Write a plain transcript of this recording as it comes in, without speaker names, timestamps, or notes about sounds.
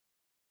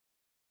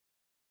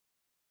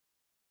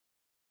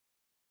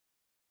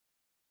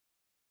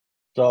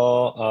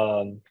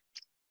So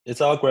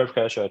it's our great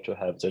pleasure to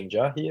have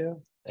Zhenjia here.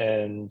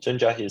 And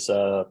Zhenjia is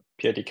a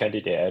PhD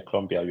candidate at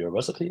Columbia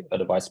University,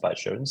 advised by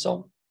Sharon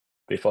Song.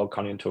 Before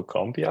coming to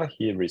Columbia,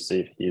 he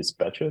received his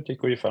bachelor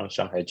degree from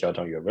Shanghai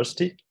Jiaotong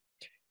University.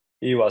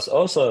 He was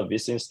also a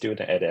visiting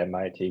student at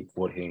MIT,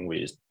 working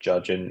with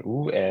Jiajun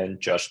Wu and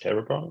Josh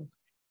Terrebonne.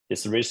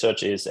 His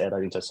research is at the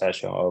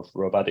intersection of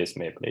robotics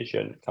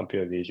manipulation,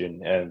 computer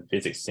vision, and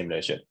physics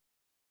simulation.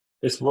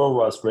 His work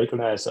was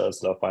recognized as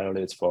the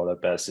finalist for the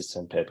Best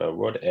System Paper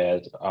Award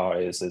at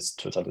RSS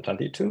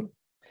 2022.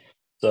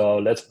 So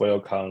let's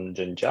welcome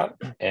Zhenjia.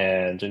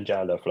 And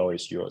Zhenjia, the floor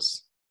is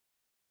yours.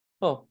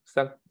 Oh,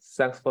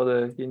 thanks for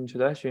the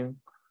introduction.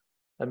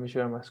 Let me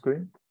share my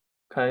screen.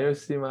 Can you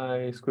see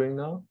my screen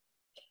now?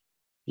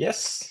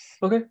 Yes.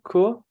 Okay,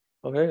 cool.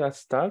 Okay, let's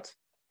start.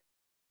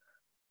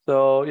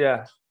 So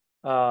yeah,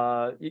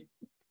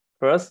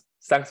 first,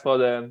 thanks for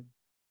the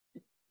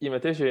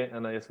invitation,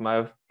 and it's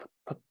my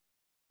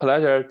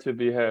pleasure to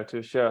be here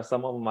to share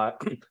some of my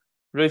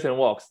recent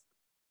works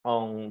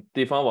on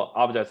deformable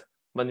object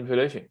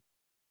manipulation.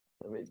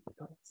 Let me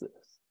do this.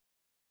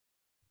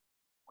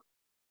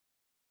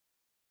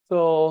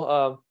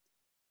 So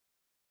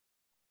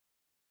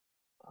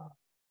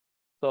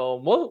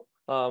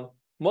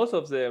most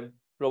of the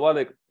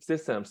robotic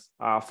systems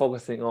are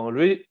focusing on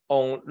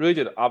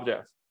rigid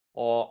objects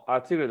or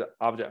articulated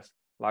objects,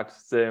 like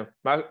the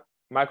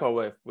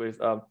microwave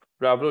with a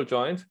revolute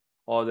joint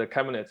or the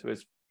cabinet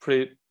with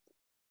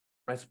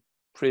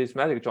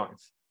prismatic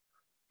joints.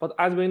 But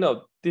as we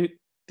know,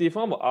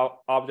 deformable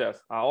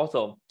objects are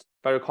also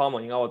very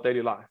common in our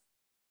daily life.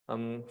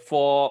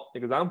 For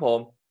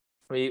example,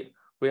 we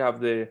have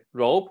the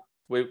rope,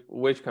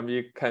 which can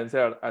be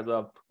considered as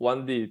a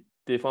 1D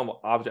deformable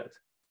object.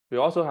 We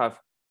also have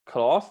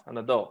cloth and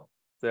a doll.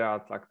 They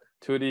are like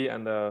 2D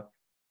and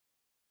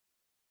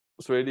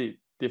 3D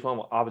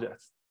deformable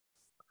objects.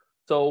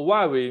 So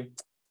why we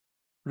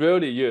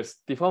rarely use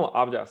deformable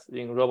objects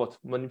in robot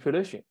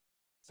manipulation?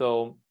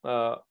 So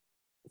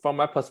from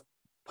my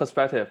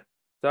perspective,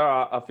 there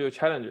are a few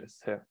challenges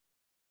here.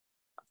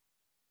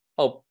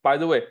 Oh, by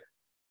the way,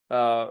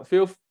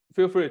 feel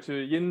free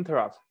to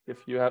interrupt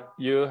if you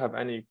have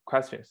any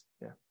questions.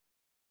 Yeah.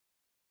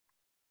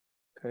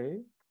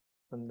 Okay,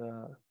 and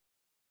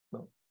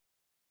no.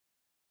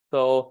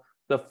 So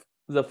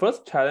the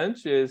first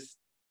challenge is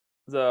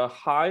the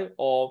high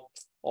or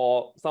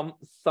some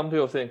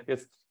people think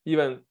it's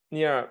even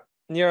near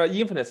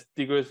infinite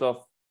degrees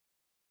of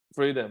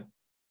freedom.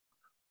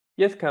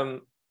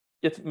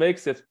 It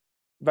makes it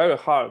very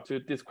hard to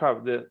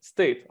describe the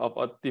state of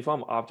a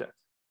deformed object.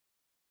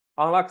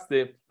 Unlike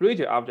the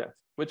rigid object,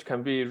 which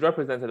can be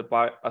represented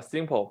by a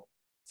simple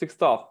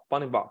 6-stop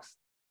bounding box,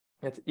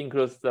 it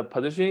includes the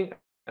position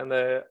and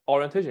the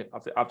orientation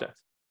of the object.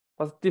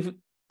 But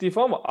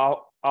deformed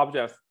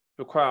objects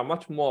require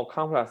much more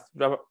complex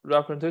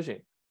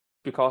representation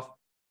because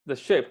the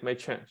shape may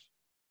change.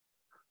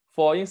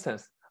 For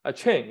instance, a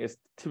chain is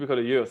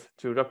typically used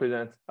to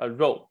represent a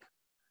rope,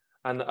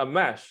 and a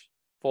mesh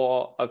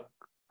for a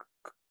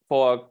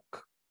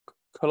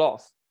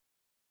cloth.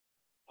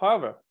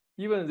 However,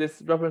 even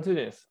these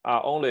representations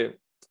are only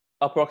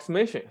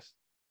approximations,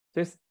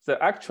 since the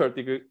actual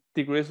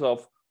degrees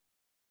of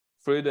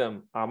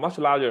freedom are much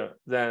larger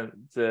than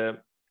the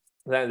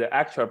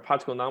actual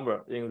particle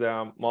number in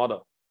their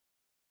model.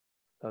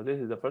 So this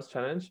is the first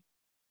challenge.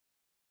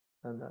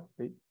 And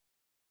okay.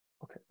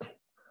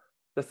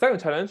 The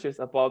second challenge is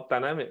about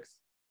dynamics.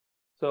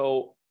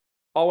 So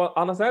our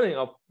understanding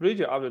of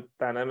rigid object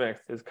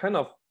dynamics is kind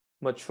of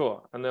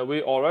mature, and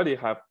we already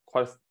have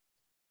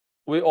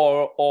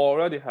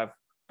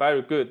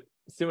very good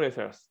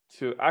simulators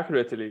to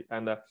accurately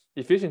and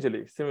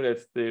efficiently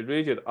simulate the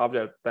rigid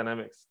object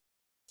dynamics.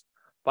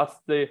 But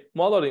the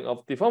modeling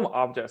of deformed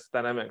objects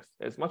dynamics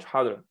is much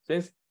harder,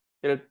 since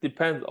it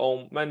depends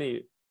on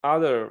many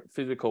other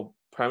physical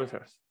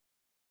parameters.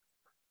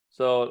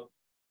 So,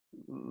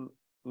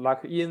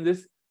 like in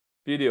this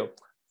video,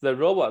 the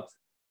robot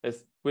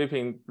is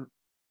whipping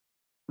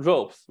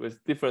ropes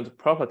with different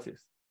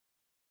properties.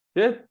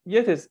 Yet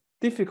it's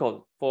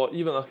difficult for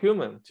even a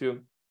human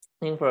to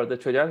infer the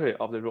trajectory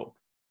of the rope.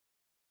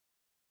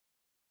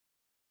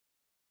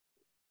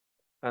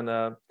 And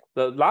the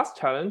last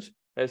challenge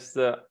is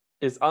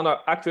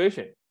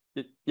underactuation.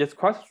 It's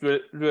quite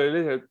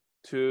related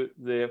to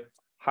the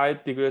high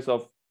degrees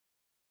of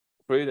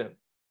freedom.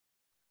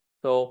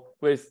 So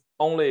with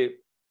only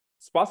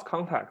sparse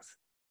contacts,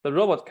 the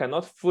robot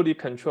cannot fully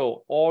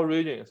control all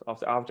regions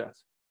of the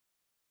object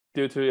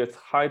due to its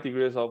high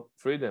degrees of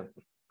freedom.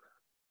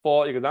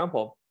 For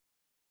example,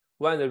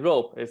 when the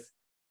rope is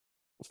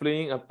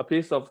flinging a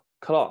piece of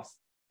cloth,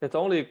 it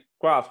only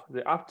grabs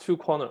the up two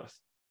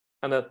corners,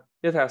 and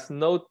it has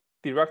no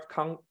direct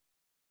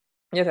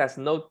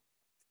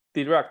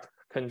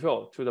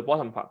control to the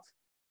bottom part.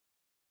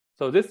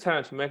 So this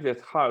challenge makes it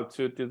hard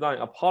to design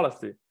a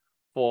policy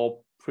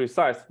for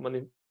precise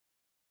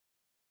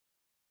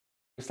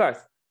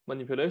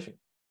manipulation.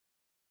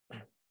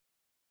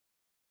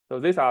 So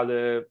these are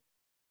the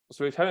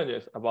three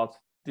challenges about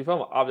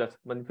deformable object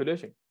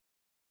manipulation.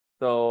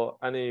 So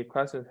any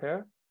questions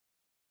here?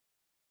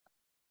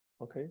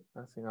 Okay,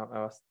 I think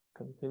I'll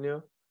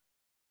continue.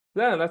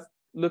 Then let's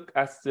look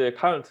at the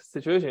current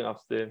situation of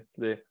the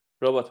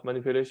robot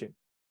manipulation.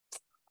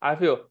 I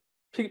feel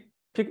pick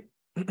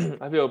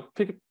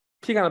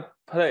and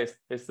place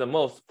is the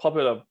most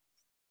popular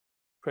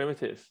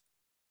primitive.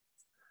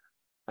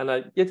 And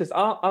it is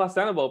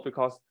understandable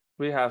because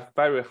we have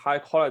very high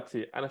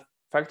quality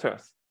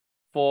end-effectors.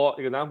 For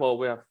example,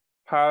 we have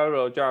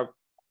parallel jar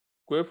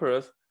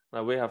grippers,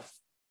 and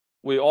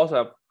we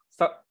also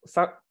have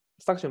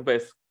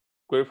suction-based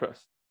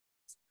grippers.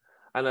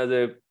 And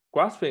the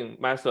grasping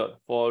method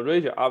for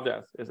rigid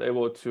objects is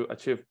able to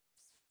achieve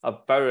a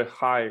very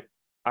high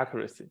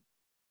accuracy.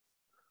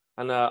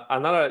 And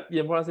another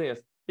important thing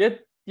is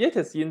it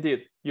is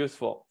indeed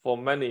useful for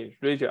many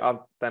rigid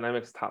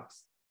dynamics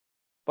tasks.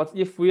 But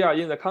if we are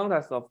in the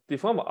context of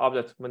deformable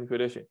object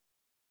manipulation,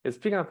 is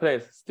pick and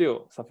place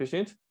still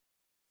sufficient?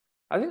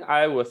 I think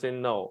I would say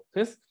no,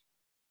 since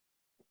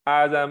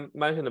as I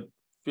mentioned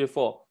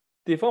before,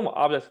 deformable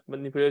object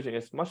manipulation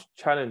is much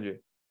challenging.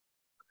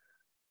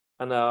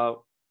 And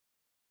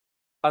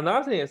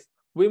another thing is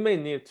we may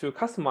need to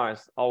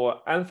customize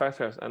our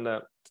end-effectors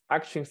and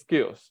action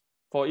skills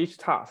for each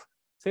task,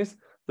 since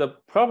the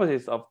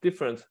properties of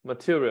different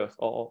materials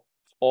or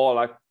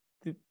like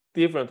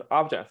different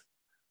objects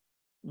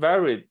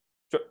vary.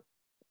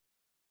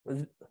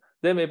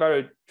 They may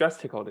vary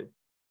drastically.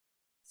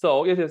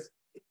 So I think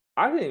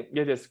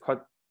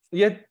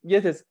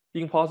it is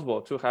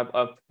impossible to have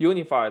a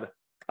unified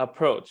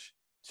approach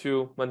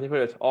to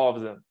manipulate all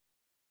of them.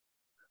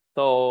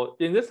 So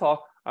in this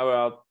talk, I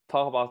will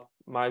talk about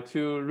my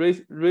two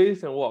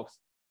recent works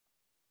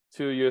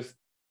to use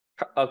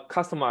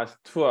customized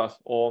tools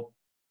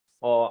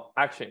or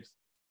actions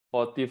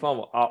for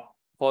deformable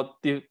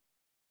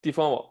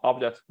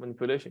object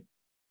manipulation.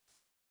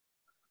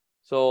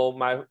 So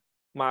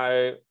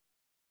my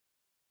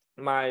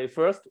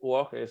first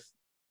work is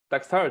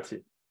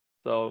dexterity.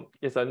 So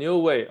it's a new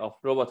way of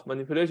robot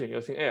manipulation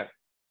using air.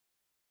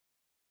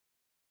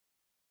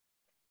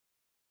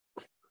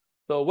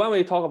 So when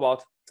we talk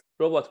about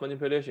robot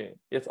manipulation,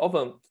 it's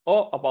often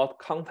all about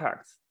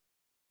contacts,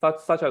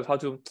 such as how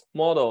to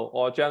model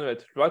or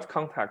generate right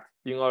contact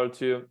in order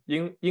to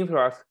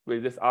interact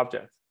with this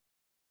object.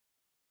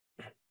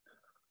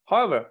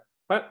 However,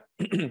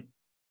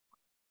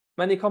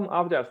 many common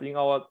objects in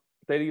our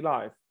daily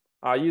life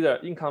are either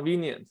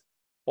inconvenient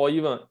or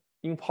even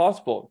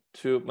impossible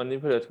to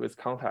manipulate with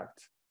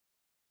contact.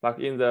 Like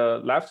in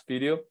the left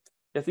video,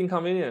 it's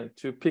inconvenient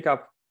to pick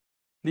up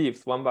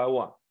leaves one by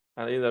one.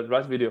 And in the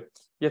right video,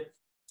 it's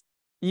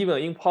even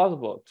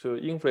impossible to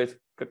inflate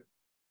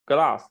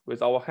glass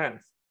with our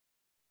hands.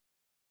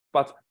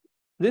 But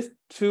these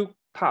two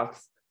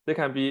tasks, they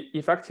can be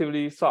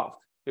effectively solved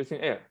using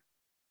air.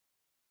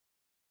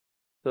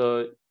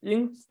 So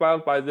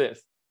inspired by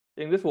this,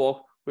 in this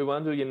work, we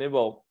want to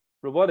enable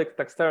robotic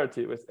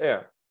dexterity with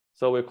air.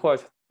 So we call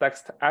it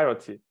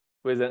dexterity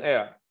with an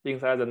air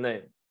inside the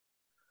name.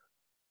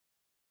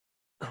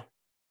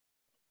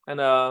 And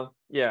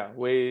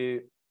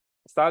we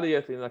study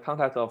it in the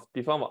context of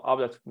deformable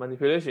object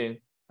manipulation,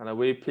 and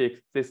we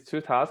pick these two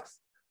tasks.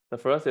 The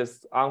first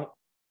is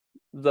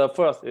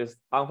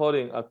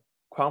unfolding a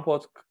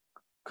crumpled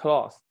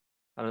cloth,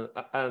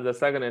 and the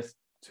second is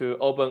to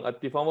open a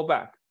deformable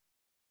bag.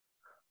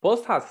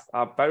 Both tasks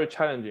are very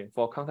challenging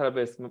for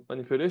contact-based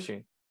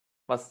manipulation,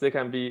 but they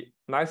can be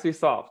nicely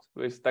solved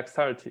with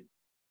dexterity.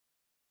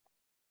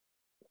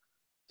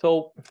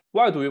 So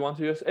why do we want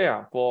to use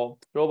air for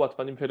robot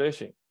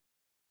manipulation?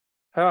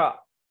 Here are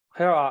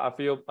a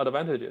few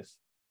advantages.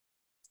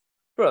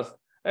 First,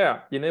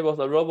 air enables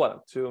a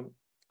robot to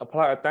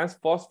apply a dense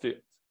force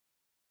field.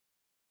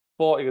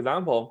 For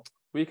example,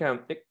 we can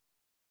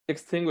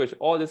extinguish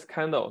all these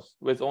candles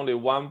with only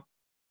one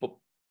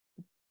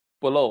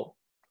blow.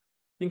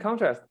 In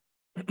contrast,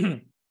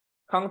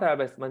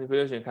 contact-based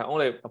manipulation can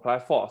only apply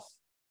force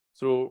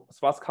through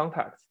sparse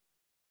contact,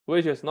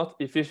 which is not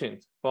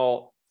efficient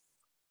for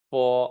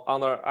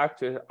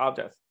underactuated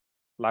objects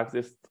like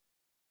this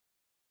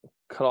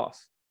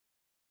cloth.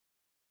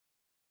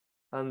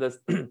 And the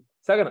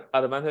second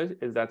advantage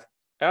is that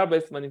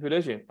air-based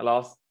manipulation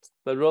allows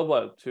the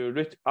robot to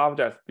reach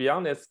objects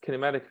beyond its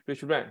kinematic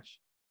reach range,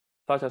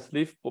 such as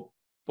leaf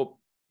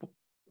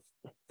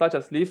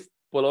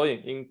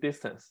blowing in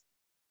distance.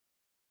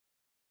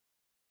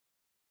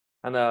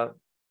 And the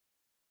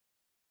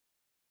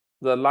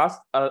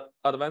last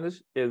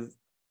advantage is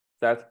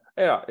that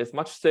air is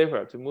much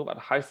safer to move at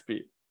high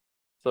speed,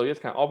 so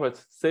it can operate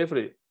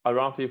safely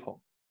around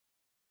people.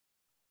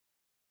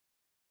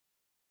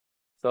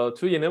 So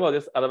to enable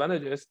these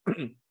advantages,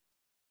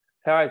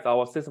 here is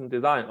our system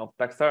design of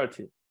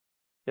dexterity.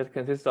 It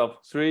consists of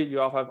 3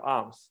 UL5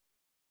 arms.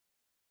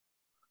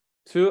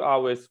 2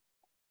 are with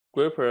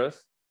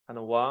grippers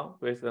and 1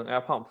 with an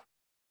air pump.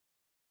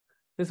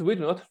 Since we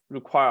do not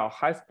require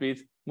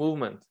high-speed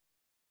movement,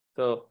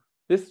 so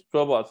this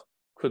robot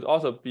could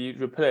also be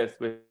replaced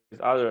with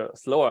other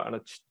slower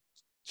and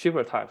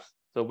cheaper types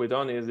So we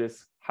don't need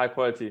this high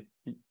quality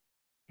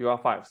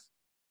UR5s.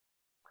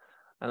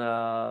 And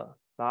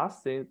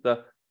last thing,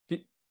 the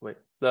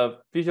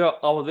visual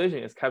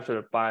observation is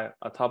captured by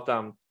a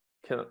top-down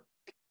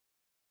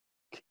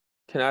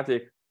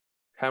kinetic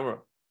camera.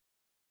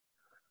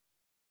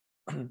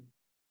 And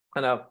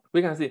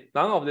we can see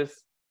none of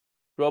these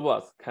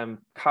robots can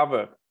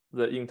cover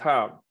the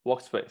entire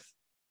workspace,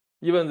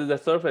 even the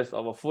surface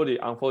of a fully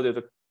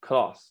unfolded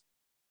cloth.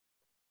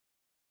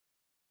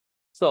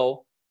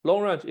 So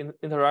long-range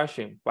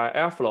interaction by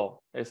airflow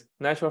is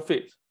natural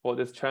fit for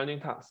this challenging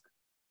task.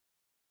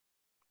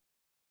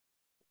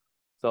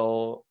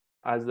 So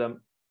as the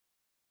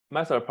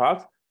method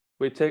part,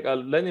 we take a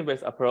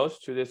learning-based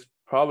approach to this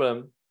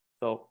problem.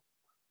 So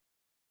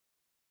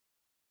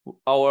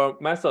our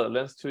method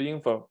learns to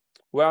infer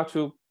where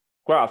to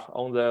graph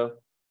on the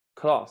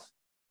cloth,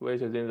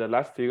 which is in the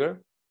left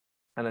figure,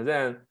 and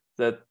then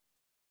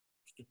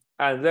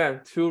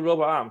two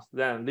robot arms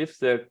then lift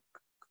the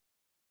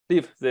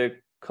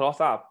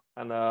cloth up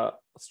and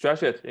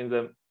stretch it in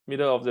the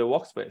middle of the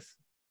workspace,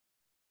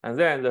 and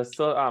then the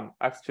third arm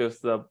executes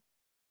the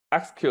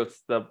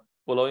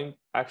following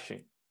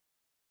action.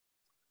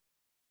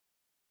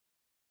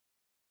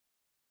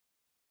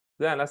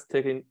 Then let's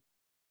take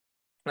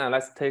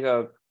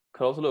a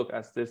close look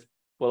at this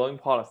following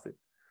policy.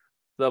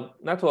 The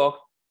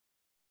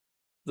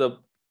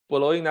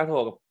following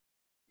network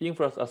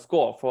infers a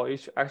score for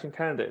each action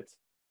candidate,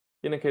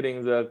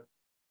 indicating the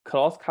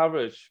cloth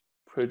coverage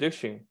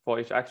prediction for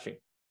each action.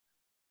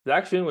 The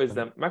action with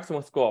the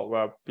maximum score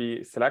will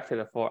be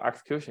selected for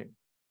execution.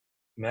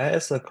 May I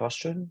ask a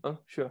question?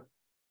 Sure.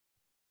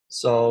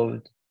 So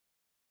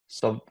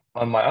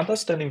my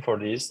understanding for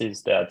this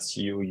is that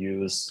you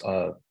use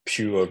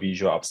pure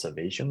visual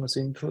observation as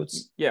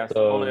inputs. Yes,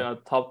 so, only a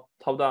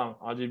top-down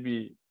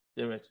RGB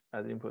image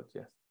as input.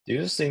 Yes. Do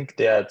you think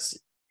that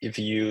if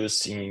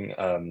using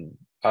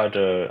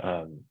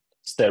other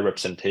state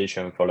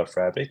representation for the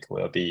fabric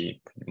will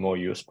be more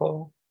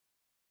useful?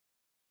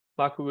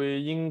 Like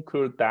we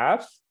include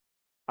depth.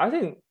 I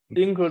think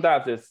include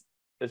depth is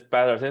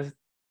better, since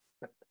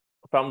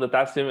from the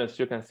depth image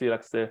you can see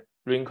like the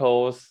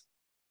wrinkles.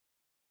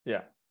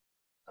 Yeah,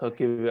 to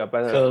give you a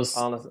better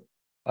honest.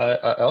 I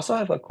also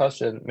have a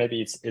question.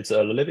 Maybe it's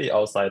a little bit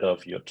outside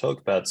of your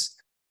talk, but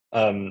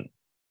at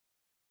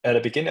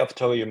the beginning of the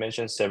talk you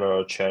mentioned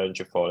several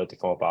challenges for the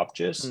deformable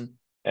objects,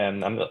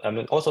 and I'm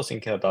also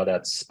thinking about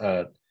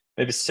that.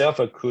 Maybe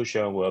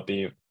self-occlusion will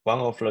be one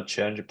of the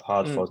challenge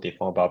parts for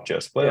deformable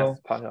objects as well.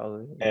 Yes,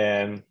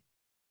 and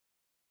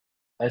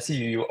I see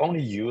you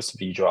only use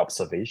visual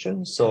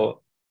observation.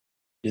 So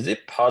is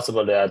it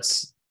possible that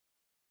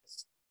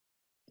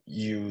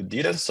you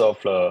didn't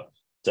solve the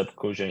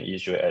self-occlusion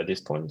issue at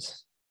this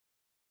point?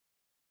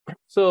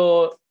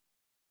 So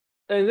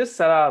in this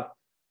setup,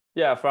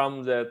 yeah,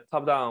 from the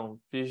top-down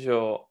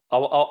visual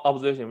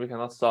observation, we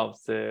cannot solve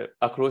the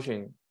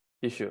occlusion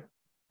issue.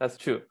 That's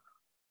true.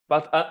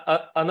 But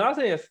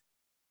another thing is,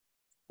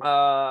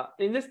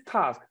 in this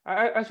task,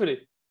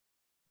 actually,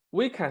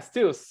 we can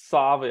still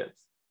solve it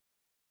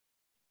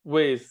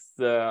with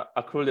the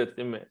occluded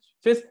image.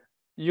 Since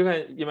you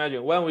can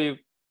imagine when we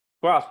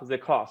grasp the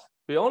cloth,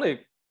 we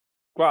only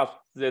grasp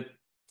the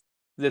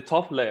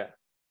top layer.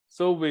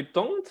 So we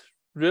don't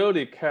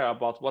really care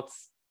about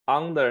what's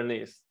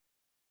underneath.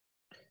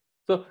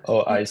 So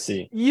I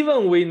see.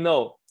 Even we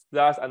know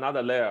there's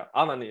another layer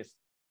underneath,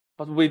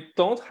 but we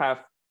don't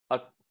have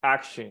an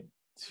action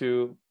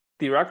to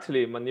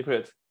directly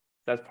manipulate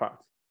that part.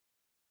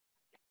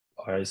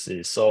 I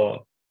see.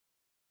 So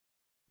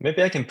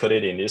maybe I can put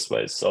it in this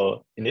way.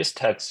 So in this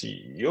text,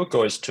 your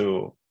goal is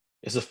to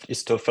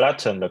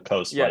flatten the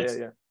clothes, right?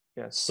 Yeah.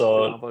 Yes.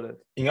 So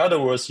in other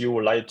words, you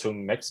would like to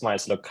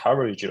maximize the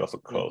coverage of the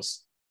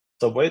clothes.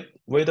 So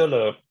whether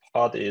the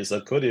part is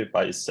occluded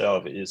by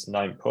itself is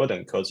not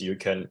important, because you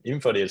can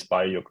infer this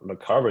by the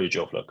coverage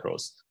of the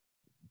clothes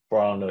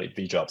from the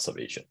visual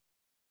observation.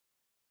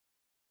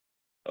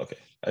 Okay,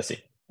 I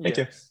see. Thank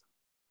you.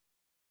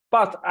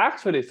 But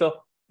actually,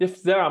 so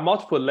if there are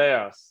multiple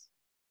layers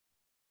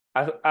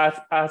at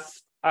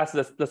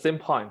the same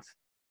point,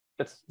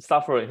 it's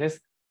suffering. It's,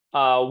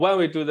 when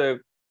we do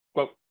the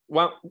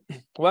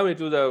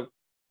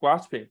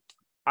grasping,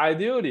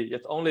 ideally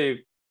it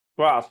only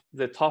grasps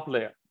the top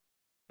layer,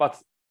 but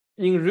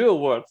in real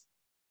world,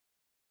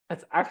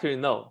 it's actually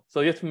no.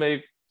 So it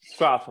may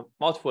grasp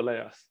multiple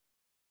layers.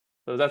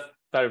 So that's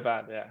very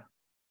bad. Yeah.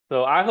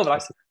 So I hope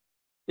like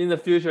in the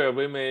future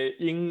we may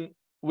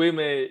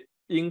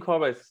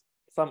incorporate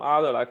some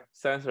other like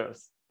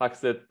sensors, like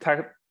the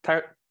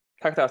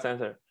tactile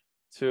sensor,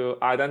 to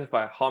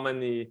identify how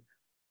many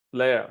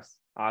layers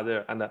are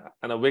there,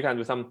 and we can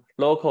do some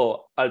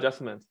local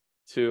adjustment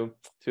to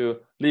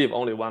leave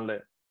only one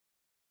layer.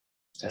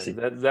 I see.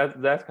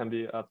 That can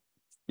be a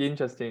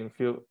interesting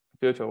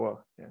future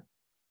work. Yeah.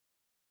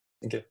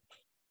 Thank you.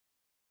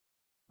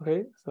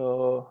 Okay,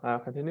 so I'll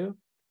continue.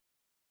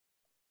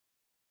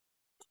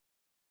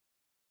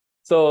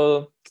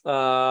 So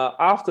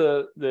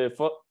after the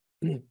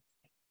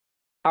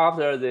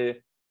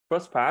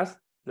first pass,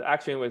 the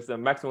action with the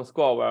maximum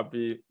score will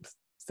be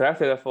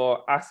selected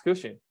for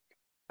execution.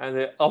 And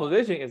the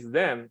observation is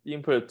then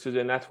input to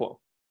the network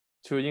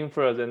to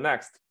infer the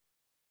next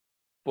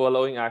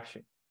following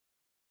action.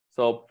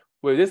 So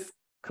with this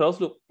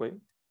closed loop, wait,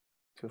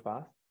 too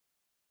fast.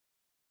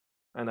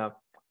 And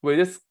with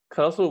this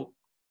closed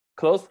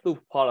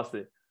loop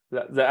policy,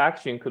 the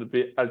action could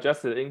be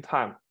adjusted in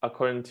time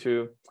according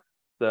to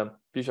the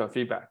visual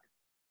feedback.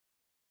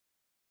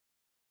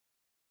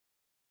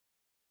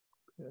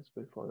 Let's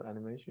wait for the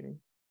animation.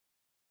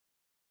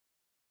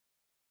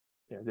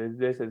 Yeah,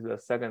 this is the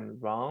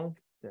second round.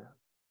 Yeah.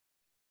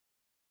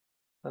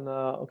 And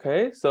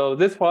okay, so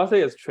this policy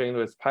is trained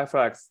with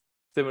PyFlex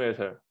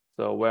simulator.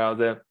 So where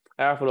the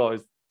airflow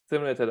is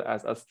simulated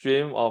as a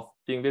stream of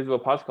invisible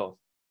particles.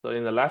 So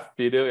in the left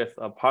video, it's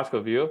a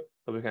particle view.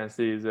 So we can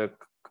see the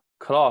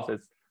cloth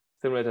is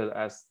simulated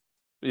as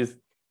is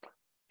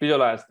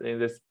visualized in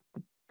this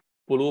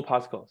blue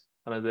particles,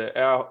 and the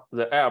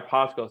air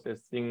particles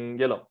is in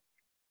yellow.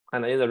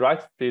 And in the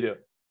right video,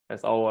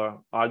 is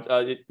our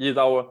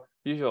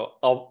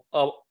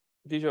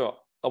visual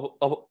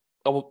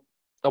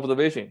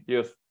observation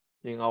used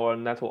in our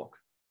network.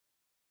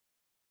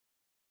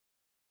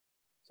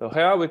 So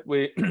here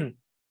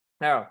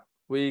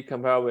we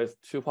compare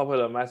with two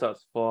popular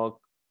methods for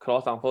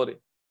cloth unfolding.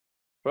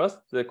 First,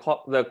 the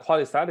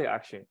quasi-static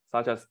action,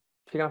 such as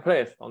pick and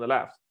place on the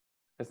left,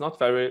 is not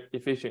very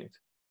efficient,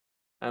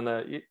 and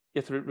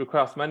it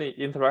requires many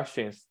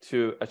interactions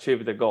to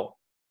achieve the goal.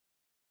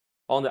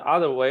 On the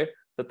other way,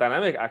 the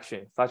dynamic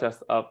action, such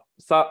as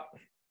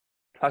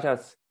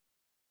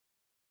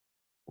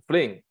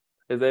fling,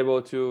 is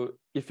able to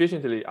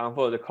efficiently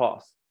unfold the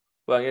cloth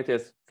when it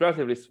is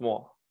relatively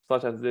small,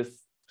 such as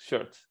this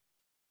shirt.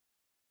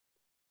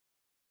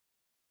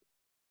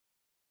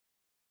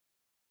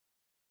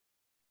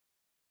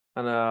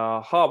 And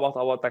how about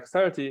our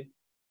dexterity?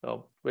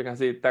 So we can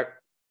see that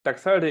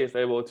dexterity is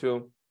able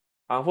to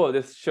unfold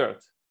this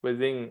shirt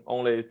within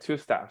only 2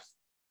 steps.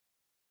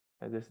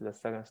 And this is the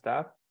second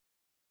step.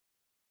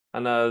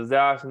 And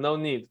there is no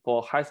need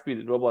for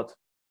high-speed robot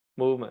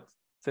movement,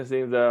 since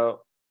in the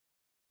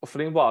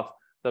fling bot,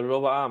 the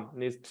robot arm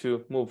needs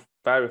to move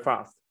very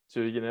fast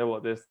to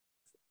enable this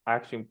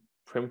action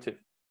primitive.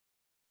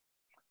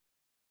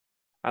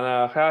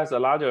 And here is a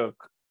larger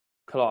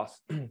cloth,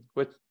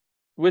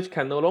 which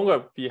can no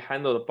longer be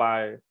handled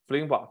by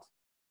fling bot,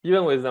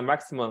 even with the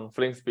maximum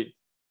fling speed.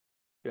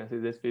 You can see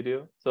this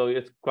video. So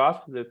it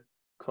grasps the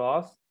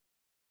cloth,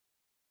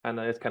 and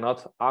it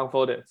cannot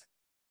unfold it.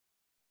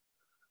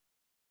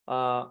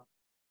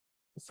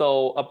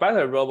 So a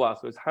better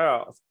robots with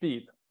higher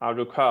speed are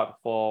required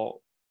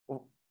for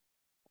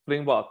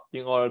fling bot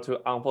in order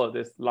to unfold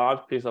this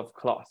large piece of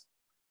cloth,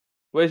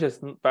 which is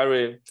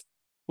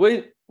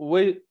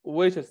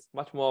which is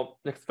much more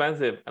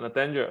expensive and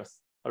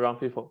dangerous around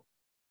people.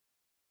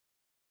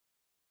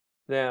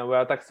 Then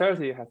where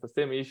dexterity has the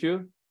same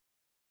issue,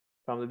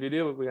 from the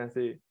video we can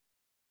see.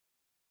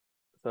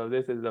 So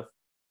this is the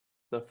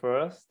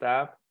first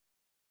step,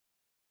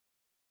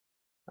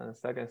 and the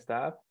second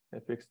step,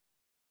 it pick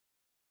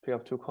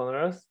up 2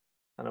 corners,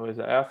 and with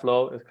the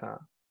airflow, it can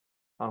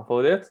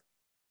unfold it.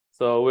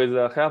 So with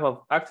the help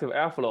of active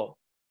airflow,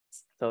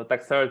 so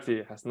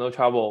dexterity has no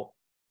trouble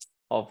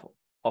of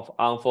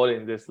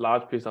unfolding this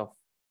large piece of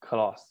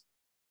cloth.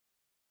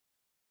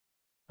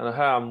 And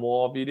here are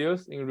more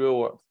videos in real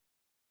world.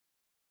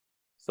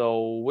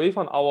 So we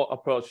found our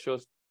approach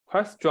shows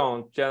quite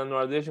strong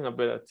generalization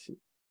ability.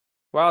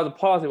 While the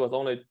policy was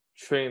only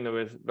trained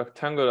with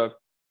rectangular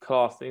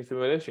cloth in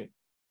simulation,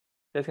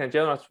 it can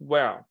generalize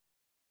well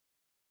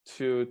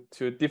to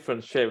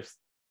different shapes,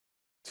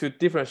 to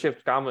different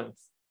shaped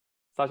garments,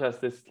 such as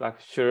this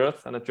like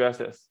shirts and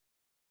dresses.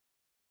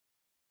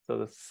 So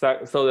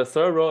the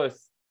third row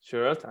is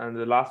shirt, and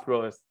the last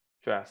row is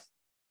dress.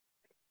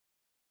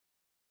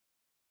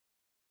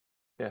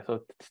 Yeah,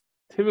 so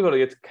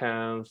typically it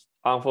can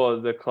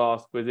unfold the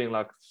cloth within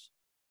like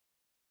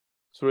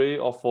 3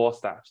 or 4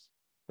 steps.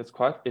 It's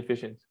quite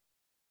efficient.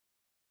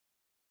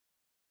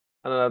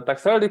 And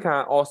dexterity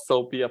can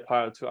also be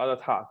applied to other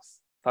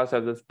tasks, such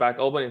as this bag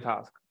opening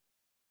task.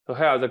 So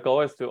here the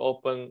goal is to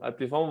open a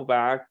deformable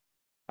bag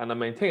and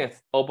maintain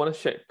its open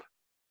shape,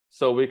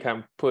 so we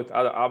can put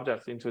other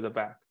objects into the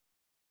bag.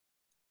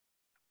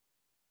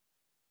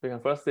 We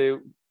can first see,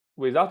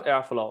 without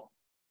airflow,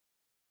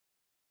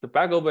 the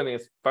bag opening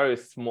is very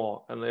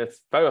small, and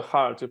it's very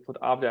hard to put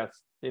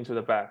objects into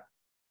the bag.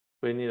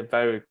 We need to be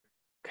very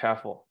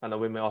careful, and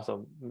we may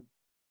also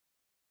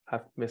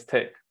have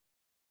mistake.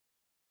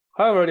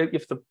 However,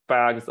 if the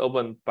bag is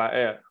opened by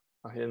air,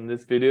 in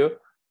this video,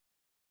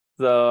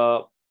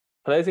 the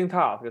placing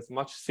task is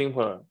much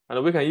simpler,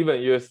 and we can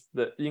even use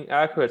the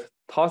inaccurate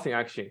tossing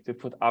action to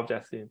put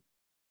objects in.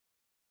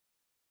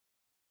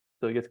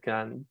 So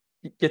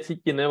it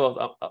enables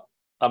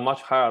a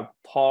much higher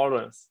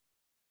tolerance.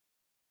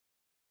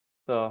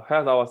 So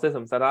here's our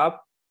system set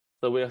up.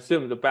 So we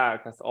assume the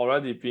bag has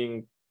already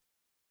been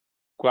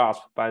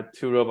grasped by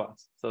 2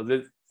 robots. So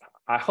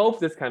I hope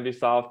this can be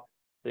solved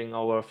in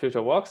our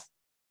future works.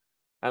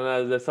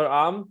 And the third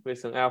arm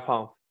with an air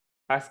pump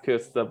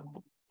executes the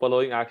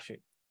following action.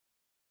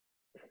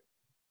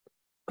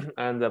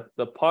 And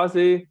the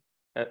policy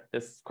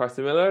is quite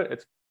similar.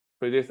 It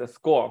produces a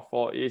score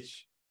for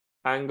each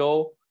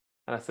angle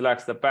and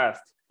selects the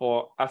best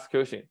for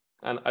execution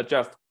and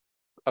adjusts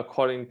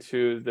according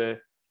to the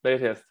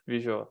latest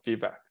visual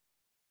feedback.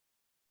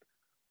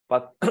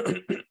 But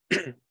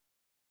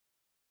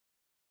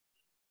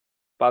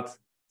but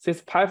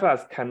since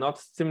PyFast cannot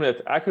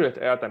simulate accurate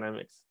air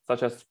dynamics,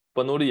 such as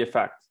Bernoulli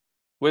effect,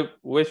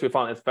 which we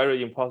found is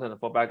very important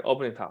for bag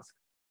opening task.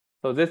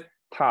 So this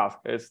task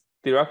is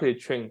directly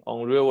trained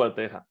on real-world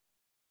data,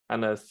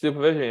 and the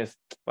supervision is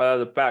whether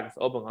the bag is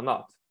open or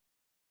not.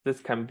 This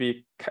can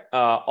be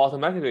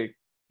automatically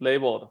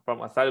labeled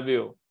from a side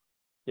view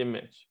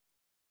image.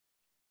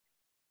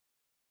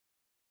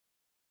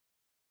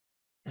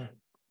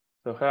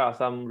 So here are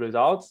some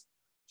results.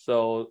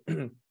 So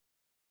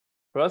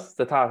first,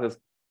 the task is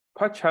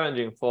quite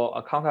challenging for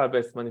a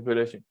contact-based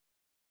manipulation.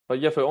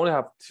 But if we only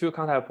have 2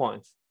 contact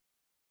points,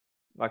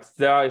 like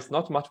there is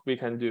not much we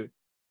can do.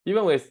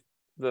 Even with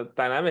the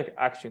dynamic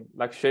action,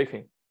 like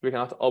shaking, we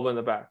cannot open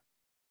the bag.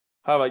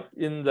 However,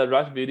 in the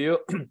right video,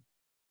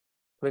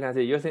 we can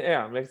see using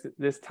air makes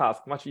this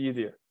task much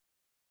easier.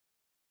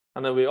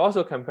 And then we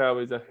also compare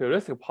with the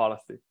heuristic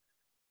policy.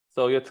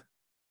 So it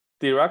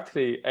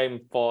directly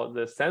aims for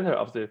the center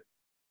of the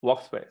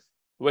workspace,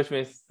 which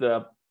means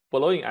the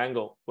blowing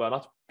angle will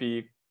not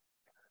be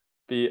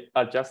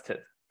adjusted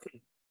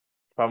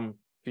from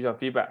visual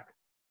feedback.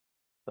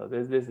 So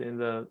this is in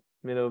the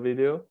middle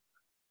video.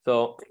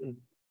 So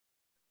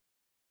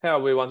here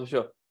we want to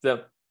show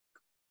the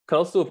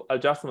closed loop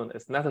adjustment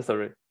is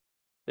necessary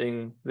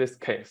in this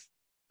case.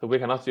 So we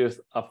cannot use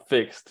a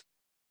fixed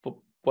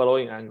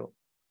blowing angle.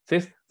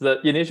 Since the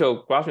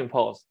initial grasping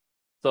pose,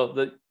 so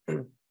the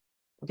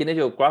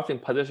initial grasping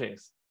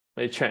positions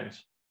may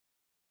change.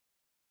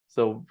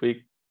 So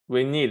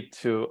we need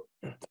to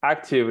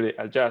actively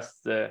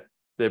adjust the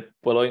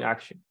blowing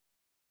action.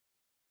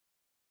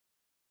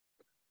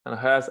 And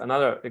here's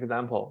another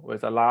example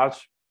with a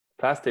large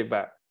plastic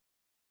bag.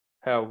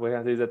 Here we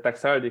can see the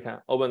dexterity can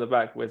open the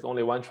bag with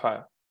only 1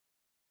 try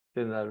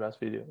in the last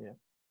video. Yeah.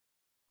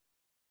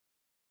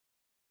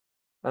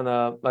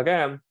 And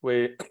again,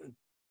 we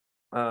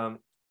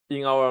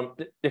in our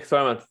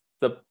experiment,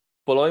 the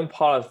blowing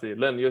policy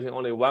learned using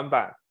only 1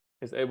 bag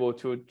is able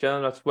to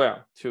generate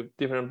well to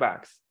different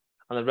bags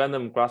and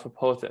random grasp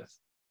poses.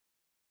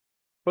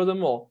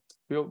 Furthermore,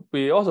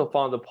 we also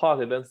found the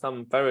policy learned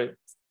some very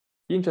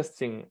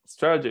interesting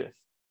strategies.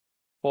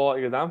 For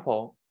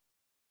example,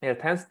 it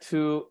tends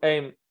to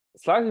aim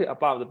slightly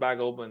above the bag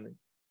opening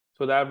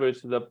to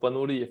leverage the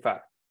Bernoulli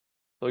effect.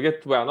 So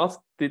it will not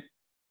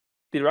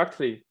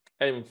directly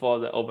aim for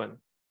the open.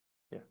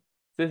 Yeah,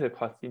 this is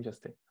quite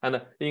interesting.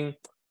 And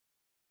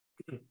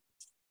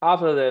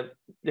after the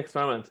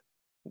experiment,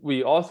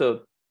 we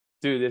also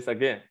do this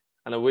again,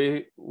 and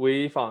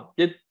we found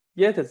it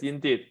is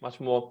indeed much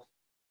more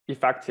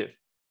effective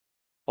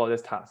for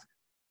this task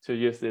to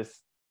use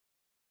this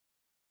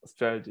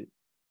strategy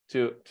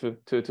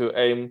to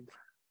aim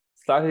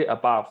slightly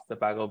above the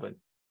bag open.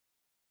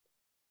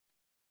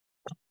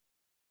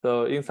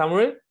 So in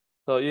summary,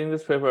 so in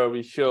this paper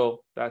we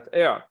show that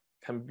air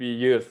can be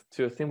used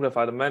to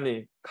simplify the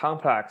many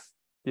complex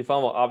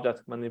deformable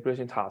object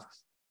manipulation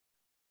tasks.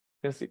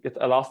 Since it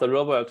allows the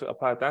robot to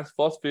apply dense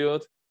force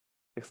field,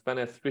 expand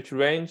its speech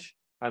range,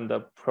 and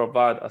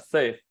provide a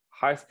safe,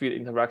 high-speed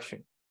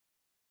interaction.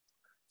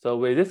 So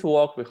with this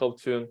work, we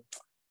hope to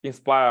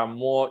inspire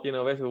more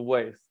innovative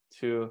ways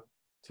to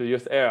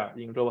use air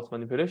in robot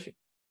manipulation.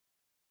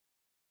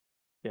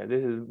 Yeah,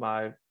 this is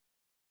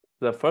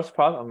the first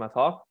part of my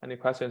talk. Any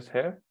questions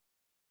here?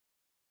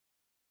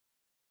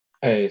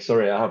 Hey,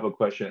 sorry, I have a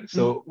question.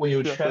 So when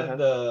you Sure, train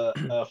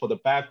for the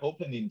bag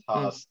opening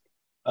task,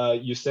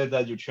 you said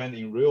that you train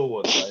in real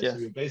world, right? Yes. So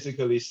you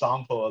basically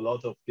sample a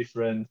lot of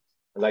different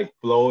like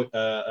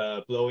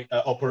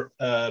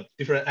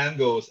different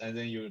angles, and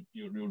then you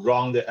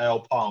run the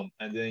L pump,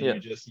 and then you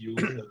just use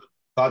the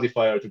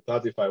classifier to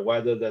classify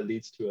whether that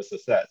leads to a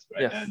success,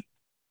 right? Yes. And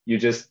you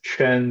just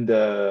train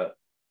the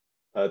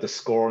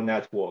score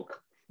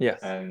network.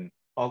 Yes. And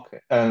okay,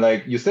 and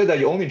like you said that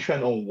you only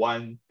train on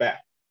 1 bag,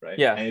 right?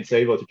 Yeah. And it's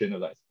able to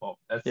generalize. Oh,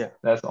 that's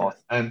awesome.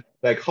 Yes. And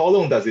like, how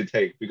long does it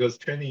take? Because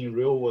training in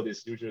real world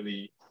is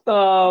usually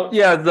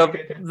yeah,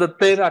 the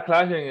data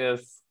collection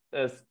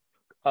is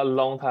a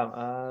long time.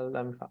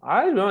 Let me find.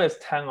 I remember it's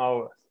 10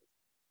 hours.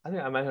 I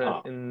think I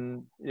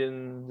mentioned it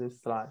in this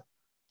slide.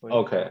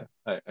 Okay,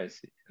 I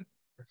see.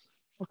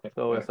 Okay.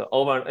 So it's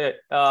over.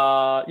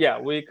 Yeah,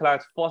 we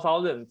collect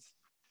 4,000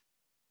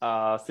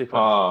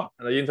 sequence,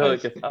 and the internal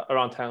gets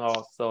around 10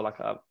 hours. So like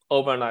a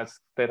overnight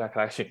data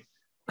collection.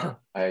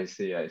 I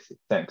see.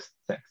 Thanks.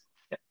 Yeah.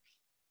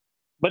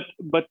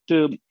 But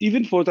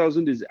even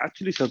 4,000 is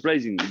actually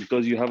surprising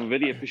because you have a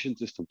very efficient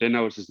system. 10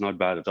 hours is not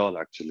bad at all,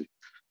 actually.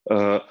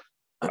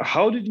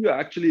 How did you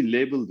actually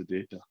label the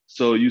data?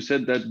 So you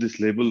said that this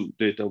label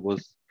data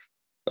was.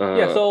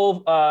 Yeah.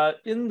 So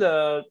in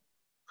the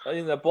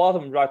in the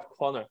bottom right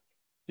corner,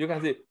 you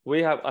can see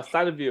we have a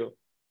side view.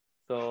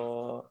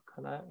 So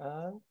can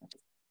I?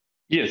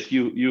 Yes,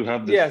 you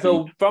have this. Yeah.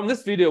 So from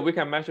this video, we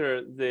can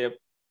measure the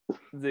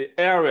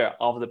area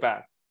of the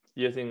bag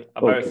using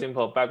a very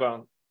simple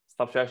background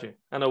subtraction,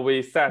 and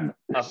we set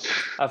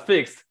a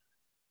fixed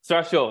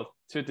threshold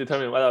to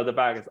determine whether the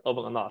bag is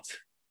open or not.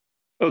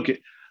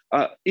 Okay.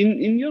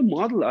 In your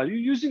model, are you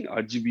using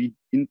RGB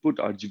input,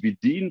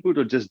 RGBD input,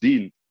 or just D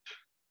input?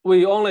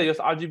 We only use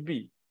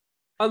RGB.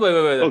 Oh,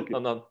 wait. Okay.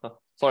 No.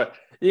 Sorry.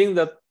 In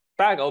the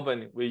bag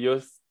opening, we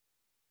use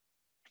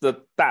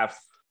the depth.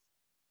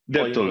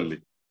 Depth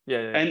only.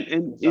 Yeah. And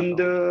in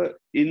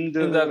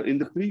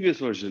the previous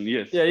version,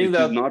 yes. Yeah, in which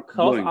the is not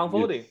cross glowing,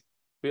 unfolding, yes.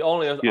 we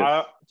only use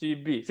Yes.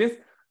 RGB. Since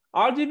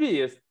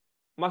RGB is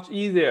much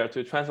easier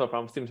to transfer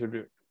from sim to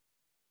real.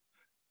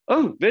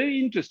 Oh, very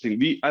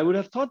interesting. I would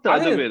have thought the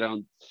other way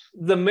around.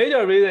 The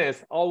major reason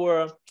is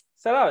our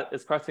setup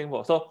is quite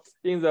simple. So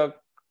in the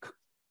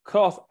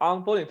cross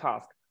unfolding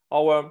task,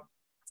 our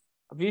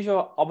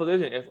visual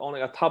opposition is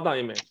only a top-down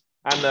image,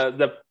 and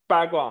the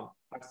background,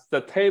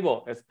 the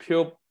table, is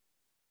pure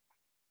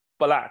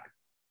black.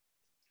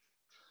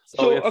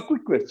 So a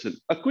quick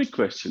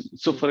question.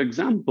 So for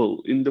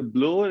example, in the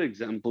blower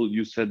example,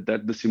 you said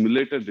that the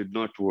simulator did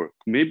not work.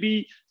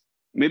 Maybe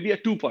a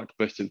two-part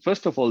question.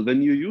 First of all,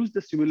 when you use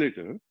the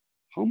simulator,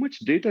 how much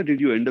data did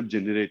you end up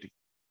generating?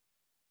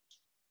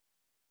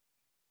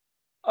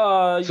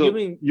 So you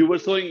mean you were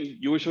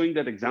showing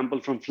that example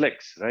from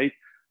Flex, right?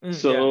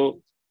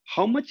 So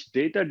how much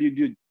data did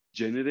you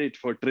generate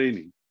for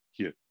training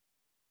here?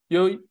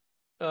 You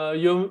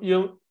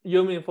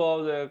mean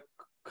for the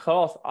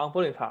cross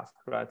unfolding task,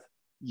 right?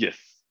 Yes.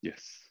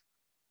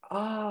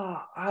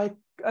 I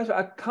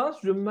can't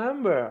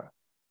remember,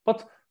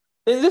 but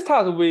in this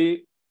task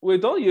we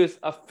don't use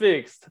a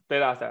fixed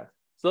data set,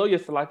 so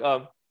it's like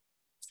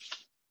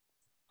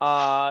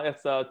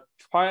it's a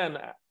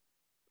triangle.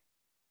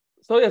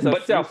 So it's a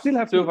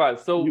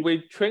self-supervised. So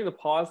we train the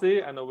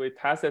policy and we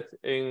test it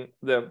in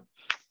the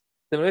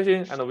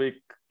simulation, and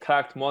we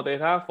collect more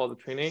data for the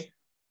training.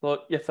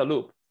 So it's a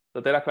loop.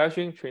 The data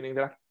collection, training,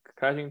 data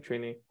collection,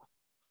 training.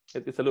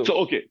 It's a loop. So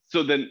okay.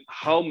 So then,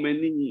 how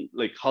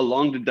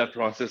long did that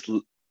process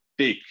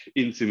take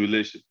in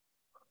simulation?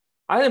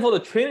 I think for the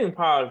training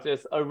part,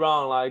 it's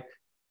around like,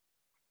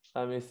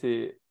 let me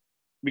see.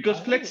 Because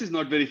Flex is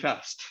not very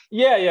fast.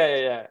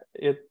 Yeah.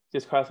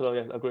 It's quite slow.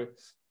 Yes, agree.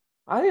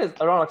 I think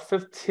it's around like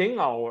 15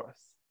 hours.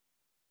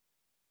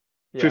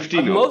 Yeah. 15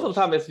 hours. Most of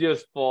the time it's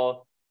used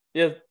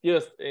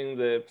in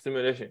the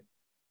simulation.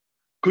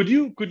 Could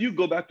you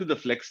go back to the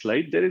Flex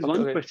slide? There is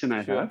one question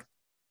I have.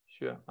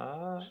 Sure.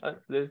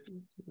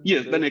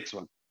 Yes, the next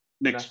one.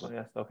 Next one.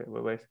 Yes. Okay.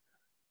 Wait.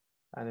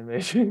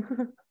 Animation.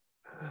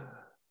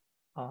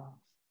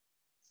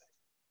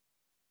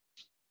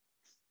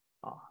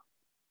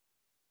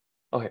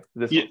 Okay.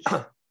 This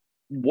one.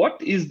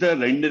 What is the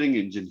rendering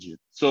engine here?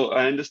 So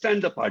I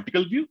understand the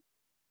particle view.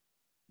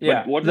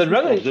 Yeah. But what the is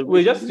rendering?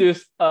 We just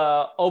use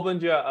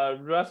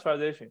OpenGL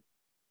rasterization.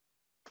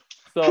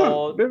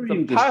 So the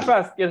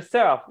PyFest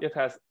itself, it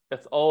has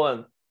its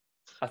own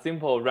a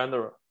simple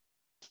renderer.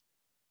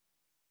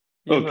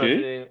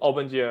 Okay. In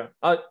OpenGL.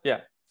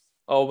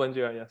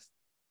 OpenGL, yes.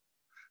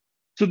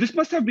 So this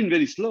must have been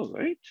very slow,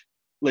 right?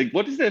 Like,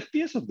 what is the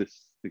FPS of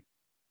this thing?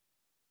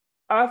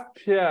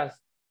 FPS.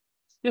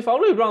 If I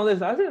only run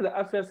this, I think the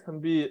FPS can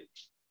be,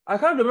 I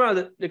can't remember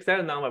the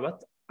exact number,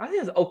 but I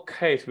think it's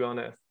okay, to be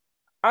honest.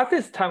 At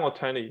least 10 or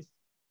 20.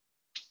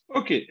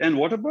 Okay, and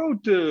what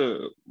about,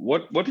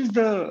 what is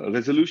the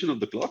resolution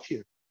of the clock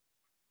here?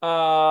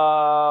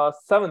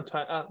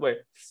 720, wait.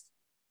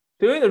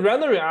 During the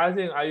rendering, I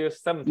think I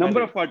use 720.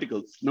 Number of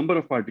particles. Number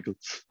of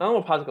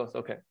particles,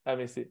 okay. Let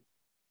me see.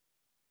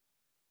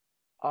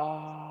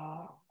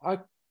 I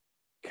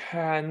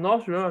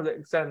cannot remember the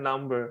exact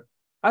number.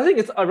 I think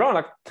it's around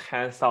like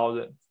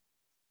 10,000.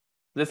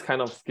 This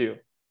kind of skill.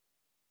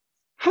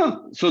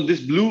 So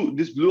this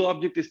blue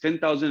object is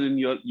 10,000, and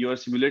you're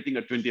simulating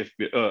at 20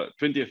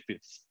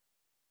 FPS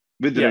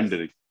with the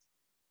rendering.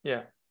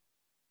 Yeah.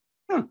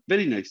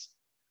 Very nice.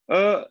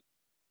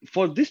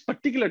 For this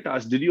particular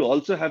task, did you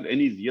also have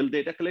any real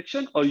data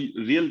collection, or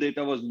real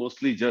data was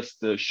mostly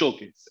just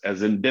showcase,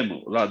 as in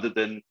demo, rather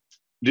than?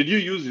 Did you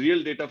use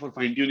real data for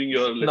fine tuning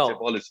your let's say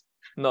policy?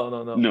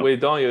 No. We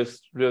don't use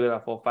real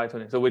data for fine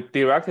tuning. So we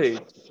directly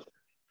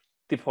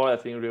deploy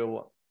it in real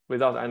world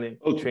without any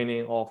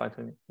training or fine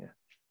tuning. Yeah.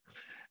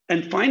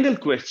 And final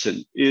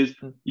question is,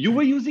 you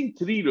were using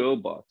 3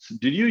 robots.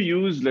 Did you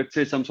use, let's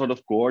say, some sort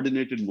of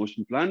coordinated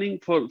motion planning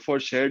for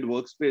shared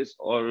workspace,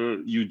 or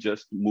you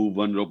just move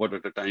one robot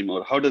at a time,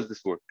 or how does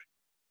this work?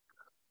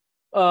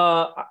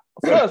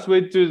 First,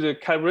 we do the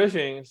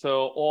calibration.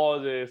 So all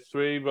the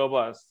 3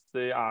 robots,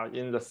 they are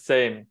in the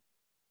same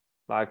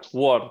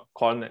world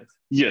coordinates.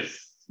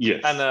 Yes.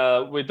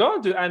 And we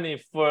don't do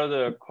any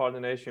further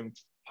coordination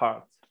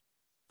part.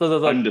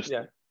 So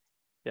understood.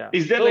 Yeah.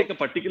 Is there like a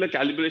particular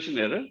calibration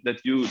error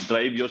that you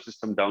drive your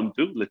system down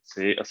to, let's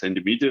say a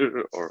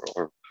centimeter,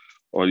 or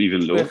or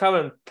even lower? We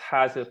haven't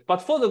tested,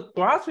 but for the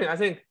graphing, I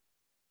think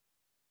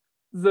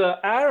the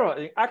error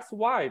in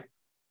XY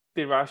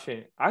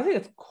direction, I think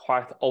it's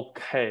quite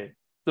okay.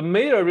 The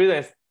major reason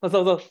is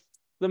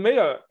the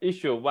major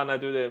issue when I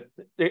do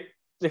the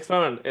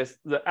experiment is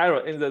the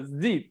error in the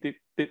Z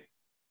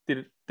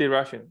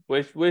direction,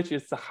 which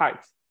is the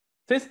height.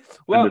 Since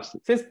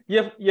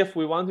if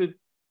we want to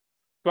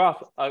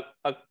graph a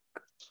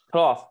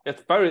cloth,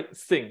 it's very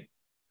thin.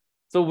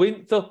 So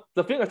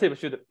the fingertip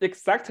should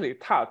exactly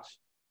touch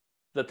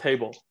the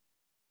table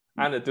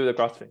and do the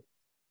graphing.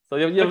 So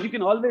but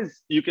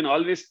you can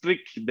always trick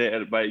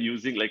there by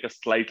using like a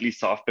slightly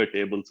softer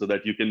table so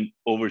that you can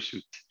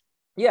overshoot.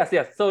 Yes.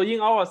 So in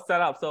our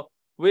setup, so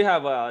we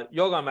have a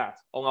yoga mat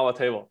on our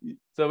table.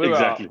 So we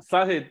will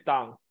set it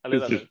down a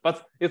little bit,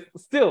 but it's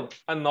still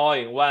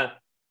annoying when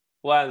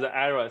the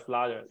error is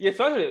larger,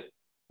 especially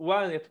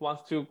when it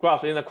wants to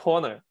graph in the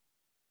corner.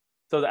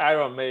 So the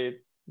error may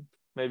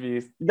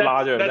be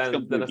larger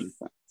than the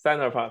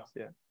center part.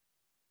 Yeah.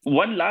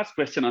 One last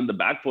question on the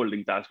back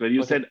folding task, where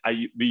you said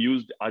we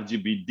used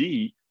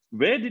RGBD.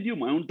 Where did you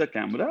mount the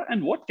camera,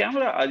 and what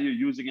camera are you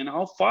using, and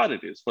how far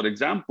it is? For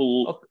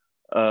example,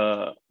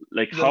 how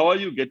are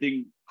you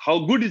getting?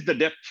 How good is the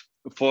depth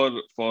for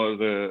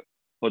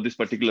this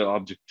particular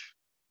object?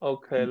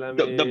 Okay,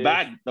 the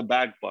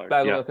bag part.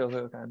 Okay.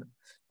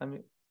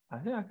 I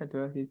think I can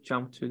directly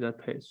jump to that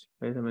page.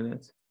 Wait a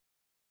minute.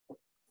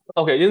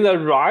 Okay, in the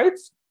right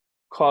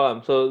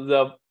column,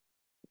 so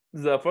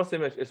the first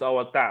image is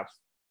our depth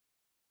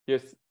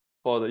used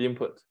for the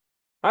input.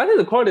 I think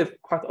the quality is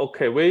quite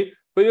okay. We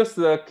use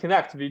the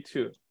Kinect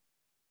V2.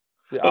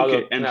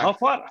 Okay, and how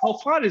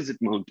far is it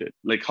mounted?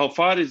 Like how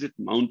far is it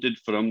mounted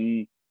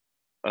from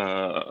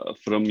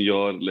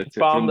your, let's say,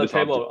 from the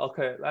table? Object?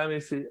 Okay, let me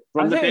see.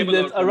 I think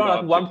it's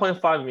around like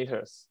 1.5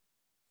 meters.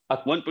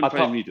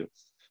 1.5 meters.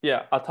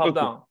 Yeah, a top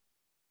down.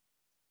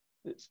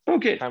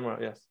 Okay. Camera,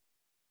 yes.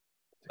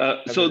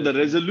 So the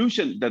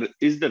resolution,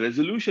 is the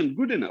resolution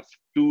good enough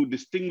to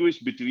distinguish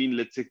between,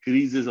 let's say,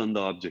 creases on the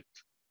object?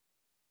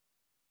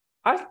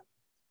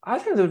 I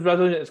think the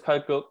resolution is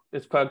quite good.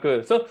 It's quite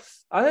good. So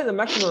I think the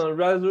maximum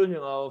resolution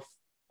of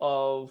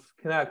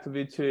Kinect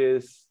V2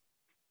 is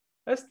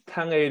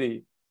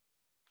 1080.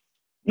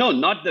 No,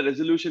 not the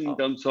resolution in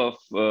terms of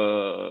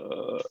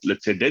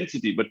let's say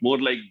density, but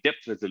more like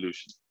depth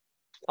resolution.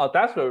 Oh,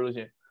 depth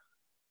resolution.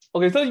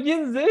 Okay, so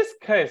in this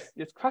case,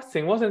 it's quite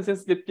significant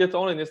since it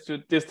only needs to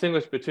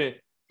distinguish between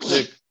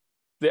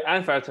the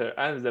end factor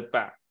and the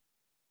back.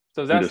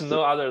 So there's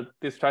no other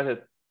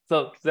distracted.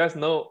 So there's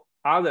no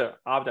other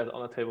object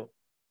on the table.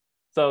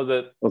 So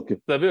the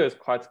view is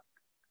quite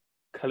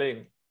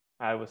clean,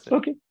 I would say.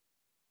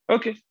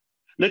 Okay.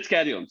 Let's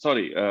carry on.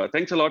 Sorry.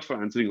 Thanks a lot for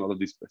answering all of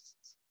these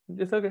questions.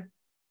 It's okay.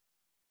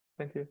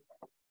 Thank you.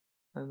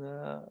 And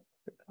the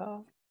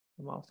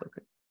mouse,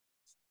 okay.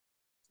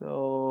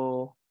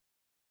 So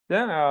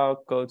then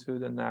I'll go to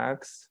the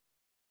next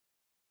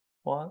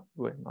one.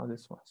 Wait, not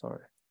this one,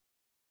 sorry.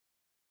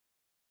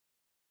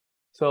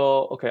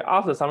 So, okay,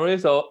 after summary,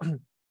 so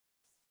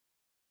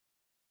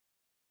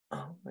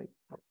wait,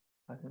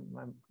 I think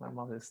my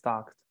mouse is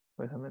stuck.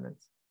 Wait a minute.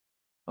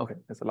 Okay,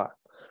 it's alive.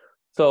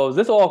 So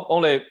this all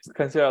only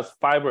considers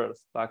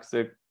fibers like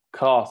the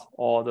cloth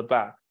or the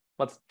bag,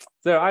 but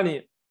there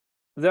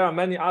are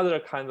many other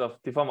kinds of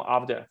deformed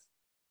objects.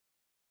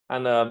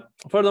 And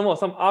furthermore,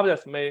 some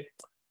objects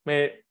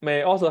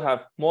may also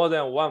have more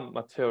than one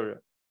material.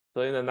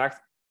 So in the next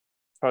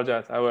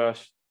project,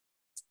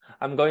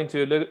 I'm going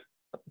to look.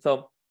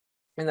 So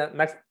in the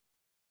next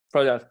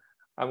project,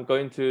 I'm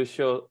going to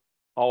show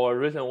our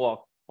recent work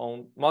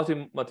on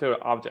multi-material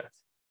objects,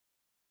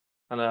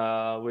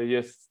 and we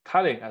use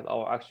cutting as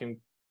our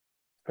action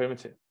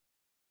primitive.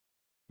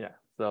 Yeah.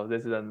 So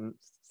this is the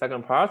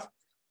second part.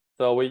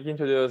 So we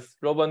introduce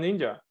Robot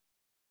Ninja,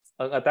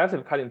 an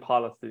adaptive cutting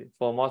policy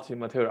for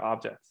multi-material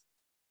objects.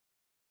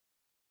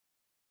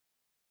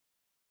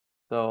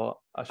 So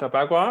a short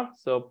background.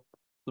 So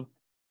the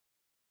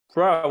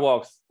prior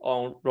works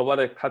on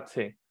robotic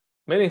cutting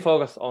mainly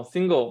focus on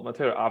single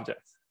material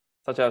objects,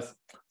 such as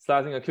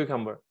slicing a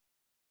cucumber.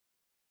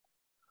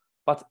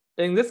 But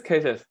in these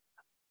cases,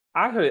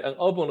 actually an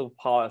open loop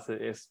policy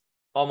is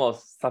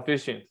almost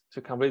sufficient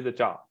to complete the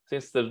job,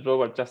 since the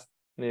robot just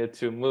needs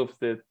to move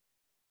the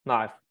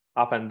knife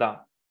up and down.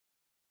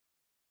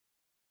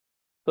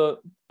 So,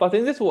 but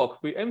in this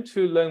work, we aim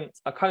to learn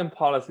a cutting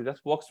policy that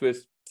works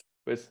with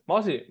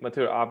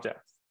multi-material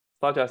objects,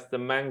 such as the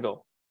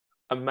mango,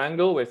 a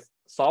mango with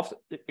soft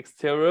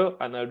exterior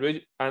and a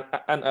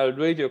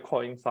radial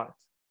core inside.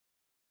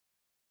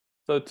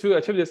 So to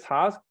achieve this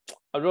task,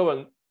 a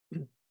robot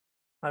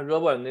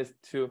needs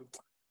to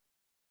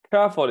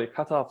carefully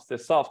cut off the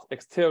soft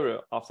exterior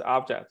of the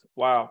object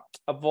while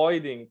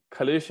avoiding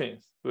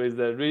collisions with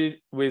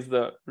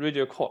the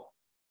radial core.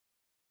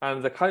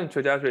 And the cutting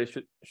trajectory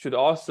should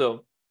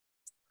also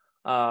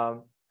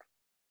to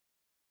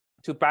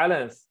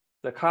balance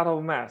the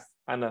cutoff mass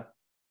and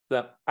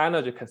the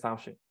energy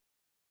consumption.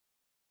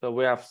 So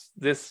we have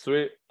these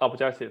three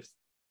objectives.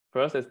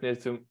 First, it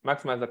needs to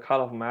maximize the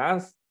cutoff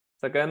mass.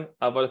 Second,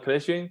 avoid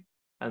collision.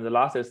 And the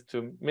last is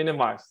to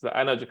minimize the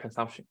energy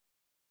consumption.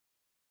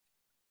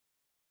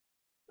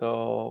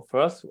 So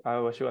first, I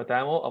will show a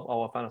demo of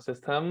our final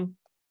system.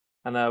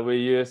 And we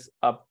use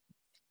a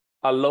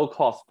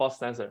low-cost force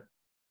sensor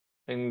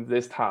in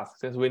this task,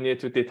 since we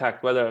need to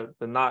detect whether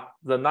the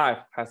knife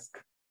has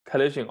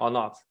collision or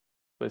not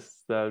with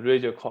the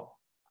radial core.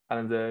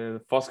 And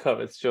the force curve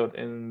is shown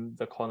in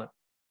the corner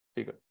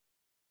figure.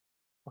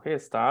 Okay,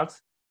 it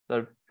starts.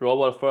 The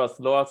robot first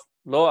lowers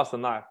the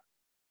knife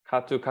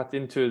to cut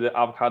into the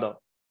avocado.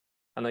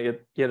 And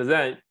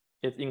then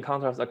it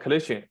encounters a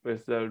collision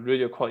with the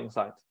radial core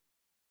inside.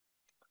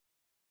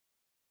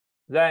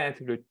 Then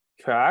it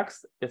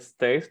retracts its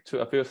state to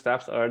a few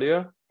steps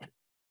earlier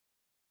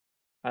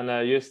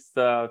and use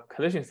the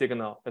collision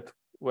signal. It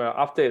will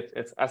update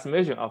its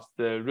estimation of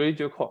the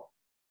radial core.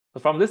 So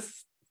from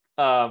this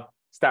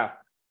step,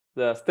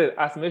 the state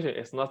estimation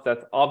is not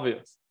that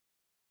obvious.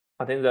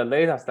 But in the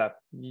later step,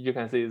 you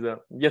can see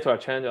it will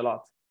change a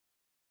lot.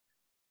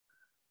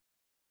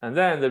 And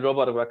then the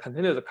robot will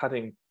continue the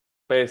cutting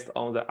based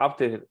on the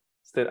updated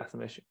state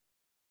estimation.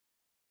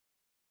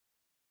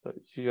 So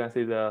you can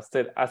see the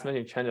state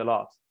estimation change a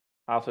lot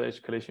after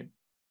each collision.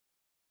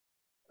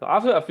 So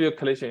after a few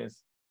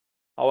collisions,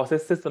 our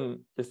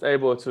system is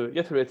able to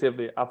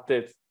iteratively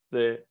update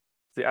the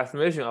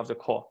estimation of the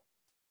core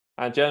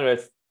and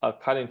generates a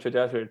cutting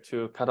trajectory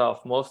to cut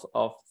off most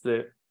of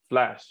the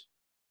flesh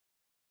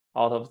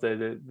out of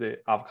the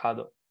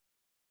avocado.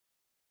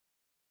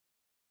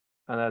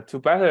 And to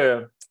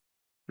better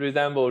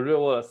resemble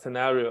real-world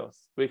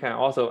scenarios, we can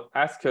also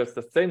execute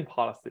the same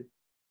policy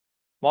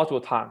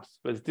multiple times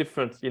with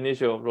different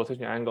initial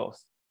rotation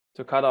angles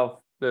to cut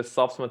off the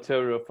soft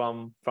material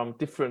from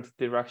different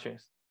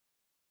directions.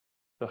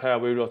 So here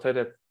we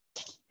rotated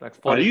like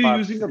 45 Are you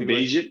using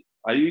degrees.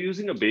 Are you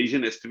using a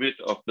Bayesian estimate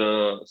of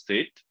the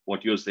state?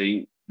 What you're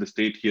saying, the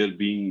state here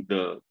being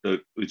the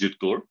rigid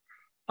core?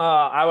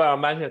 I will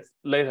mention it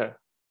later.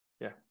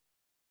 Yeah,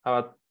 I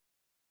will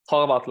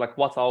talk about like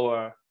what's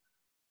our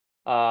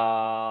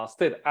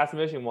state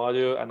estimation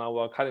module and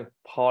our cutting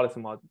policy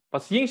module.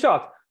 But in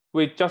short,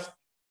 we just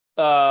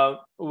the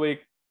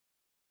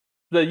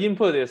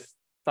input is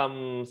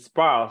some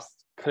sparse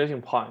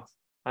collision points,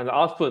 and the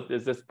output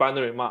is this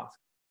binary mask,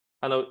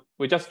 and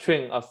we just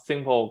train a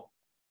simple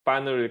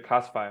binary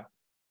classifier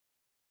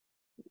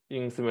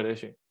in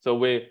simulation. So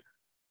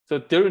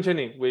during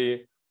training,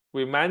 we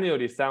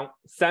manually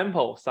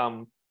sample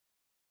some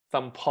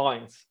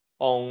points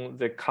on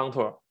the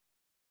contour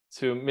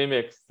to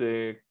mimic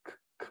the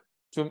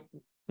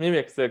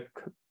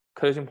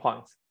collision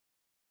points,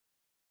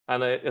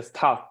 and it's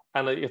tough.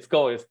 And its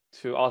goal is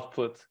to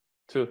output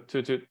to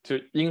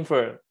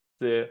infer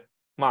the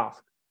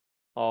mask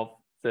of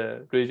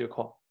the radial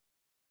core.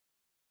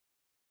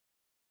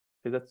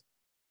 Is that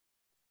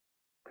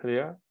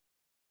clear?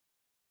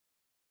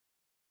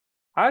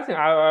 I think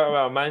I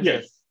will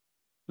mention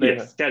later.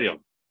 Yes, carry on.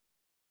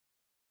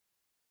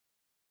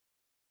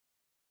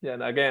 Yeah,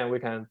 and again, we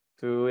can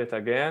do it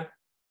again.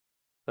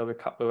 So we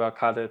will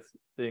cut it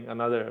in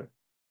another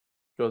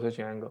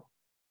rotation angle.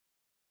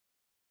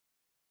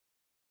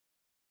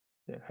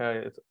 Yeah, here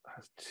it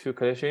has two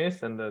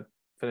collisions and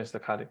finish the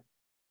cutting.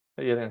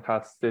 You can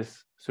cut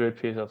this 3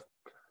 pieces of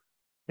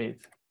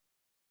meat.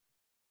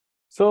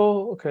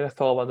 So, okay, let's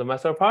talk about the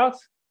method part.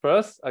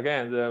 First,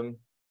 again, the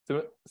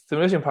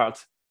simulation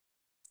part.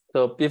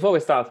 So before we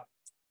start,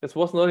 it's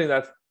worth noting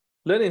that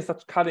learning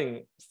such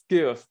cutting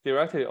skills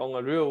directly on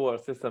a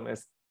real-world system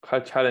is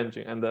quite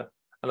challenging and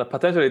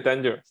potentially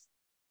dangerous.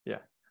 Yeah.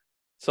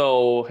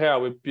 So here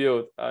we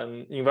build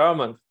an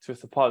environment to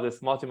support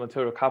this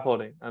multi-material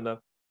coupling and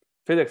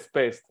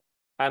physics-based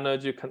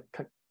energy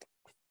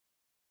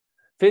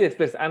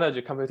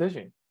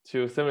computation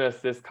to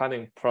simulate this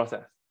cutting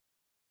process.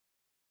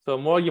 So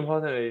more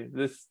importantly,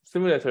 this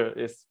simulator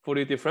is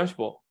fully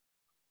differentiable,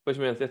 which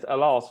means it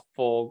allows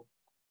for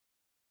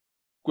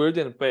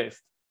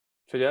gradient-based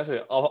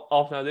trajectory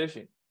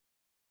optimization.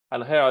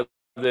 And here are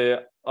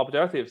the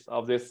objectives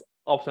of this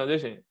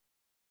optimization: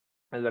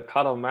 and the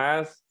cutoff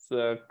mass,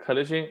 the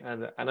collision,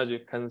 and the energy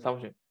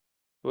consumption,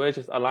 which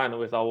is aligned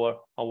with our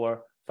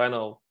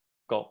final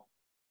goal.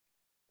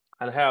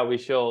 And here we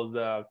show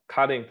the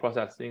cutting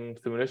process in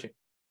simulation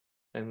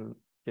in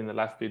the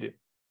last video.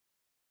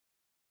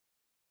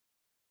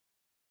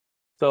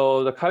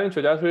 So the cutting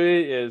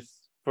trajectory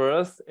is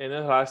first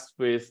initialized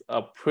with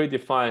a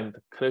predefined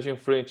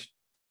collision-free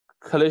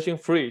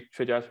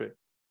trajectory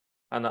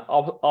and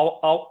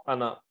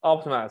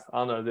optimized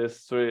under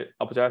these 3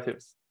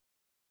 objectives.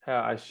 Here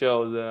I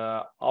show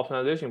the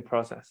optimization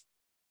process.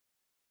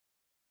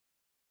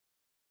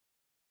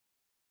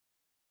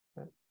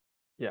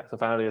 Yeah, so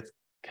finally it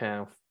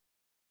can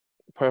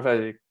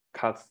perfectly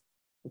cut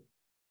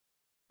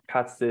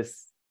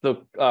this,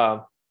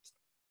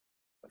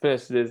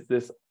 finish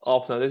this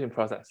optimization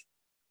process.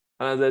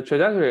 And the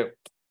trajectory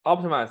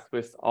optimized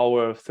with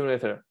our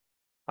simulator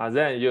are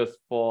then used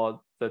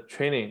for the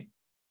training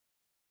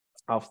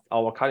of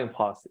our cutting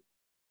policy.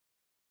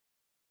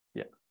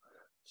 Yeah.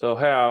 So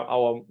here are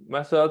our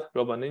method,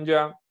 Robot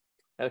Ninja.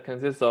 It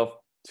consists of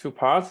two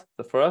parts.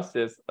 The first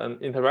is an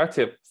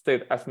interactive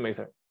state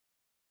estimator.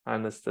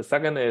 And the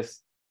second is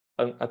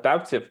an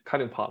adaptive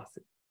cutting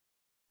policy.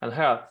 And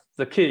here,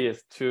 the key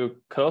is to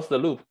close the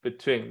loop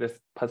between this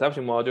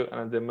perception module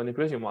and the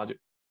manipulation module.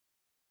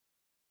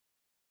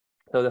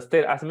 So the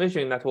state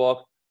estimation network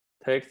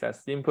takes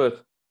as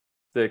input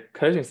the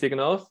collision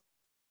signals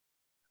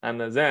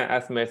and then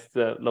estimates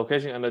the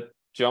location and the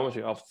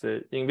geometry of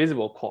the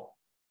invisible core.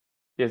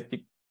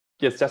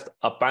 It's just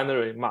a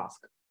binary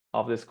mask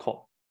of this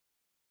core.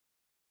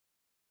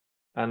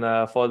 And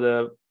for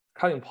the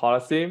cutting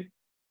policy,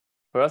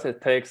 first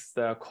it takes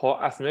the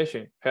core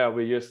estimation. Here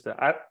we use the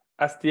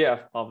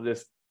SDF of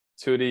this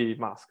 2D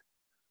mask.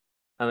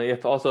 And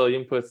it also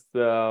inputs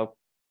the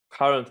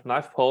current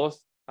knife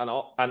pulse and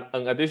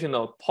an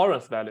additional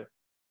tolerance value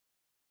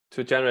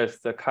to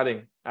generate the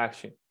cutting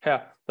action.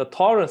 Here, the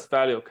tolerance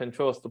value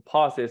controls the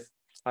policy's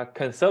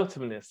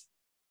conservativeness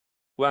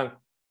when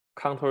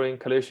contouring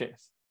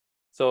collisions.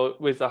 So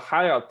with a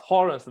higher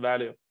tolerance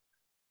value,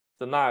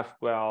 the knife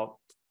will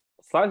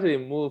slightly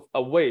move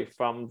away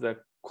from the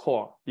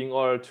core in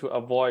order to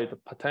avoid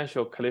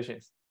potential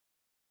collisions.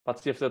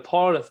 But if the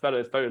tolerance value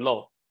is very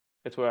low,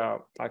 it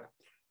will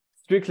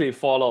strictly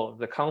follow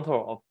the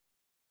contour of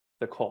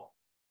the core.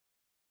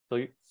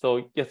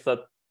 So it's a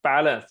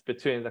balance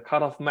between the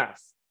cutoff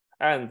mass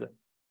and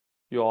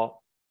your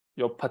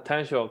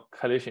potential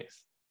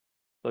collisions.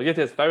 So it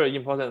is very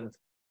important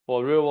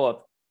for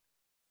real-world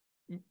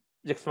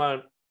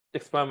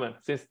experiment,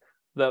 since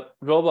the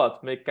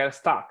robot may get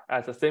stuck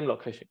at the same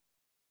location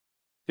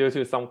due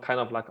to some kind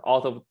of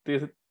out of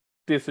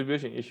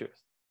distribution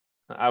issues.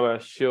 I will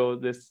show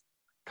this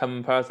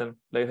comparison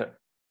later.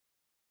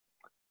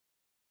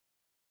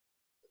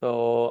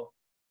 So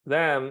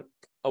then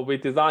we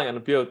design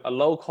and build a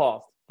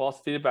low-cost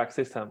force feedback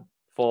system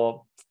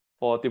for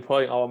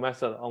deploying our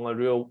method on a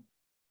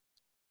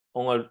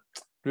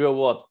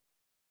real-world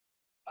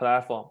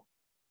platform.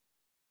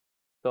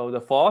 So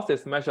the force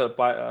is measured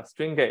by a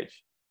strain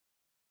gauge.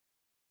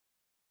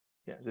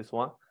 Yeah, this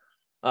one.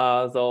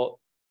 So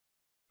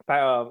by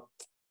a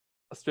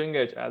strain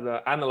gauge as an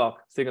analog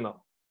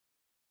signal,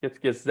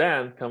 it gets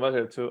then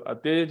converted to a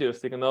digital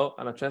signal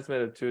and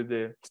transmitted to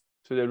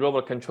the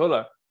robot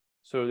controller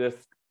through this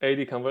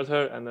AD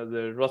converter and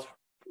the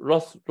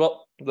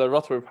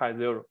Raspberry Pi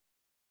Zero.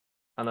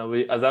 And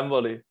we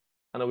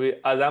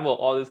assemble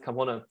all these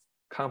components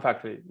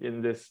compactly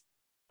in this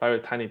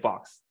very tiny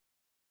box.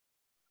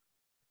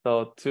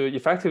 So to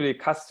effectively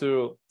cut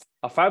through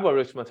a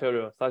fiber-rich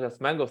material such as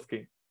mango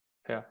skin,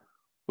 here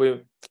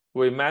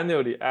we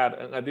manually add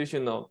an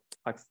additional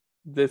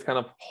this kind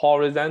of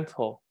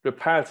horizontal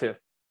repetitive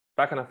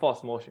back and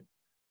forth motion.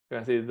 You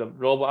can see the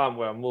robot arm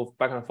will move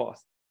back and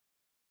forth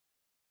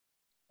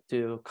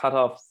to cut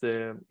off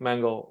the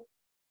mango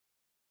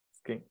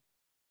skin.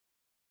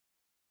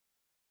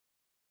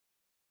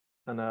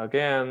 And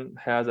again,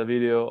 here's a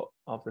video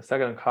of the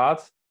second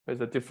cut with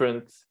the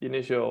different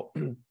initial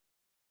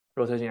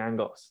rotation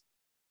angles.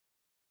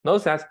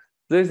 Notice that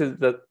this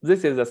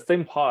is the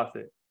same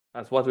policy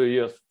as what we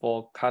use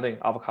for cutting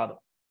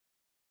avocado.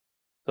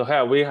 So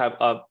here we have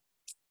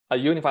a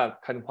unified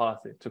cutting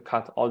policy to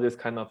cut all these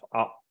kind of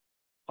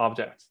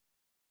objects,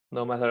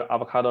 no matter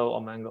avocado or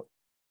mango.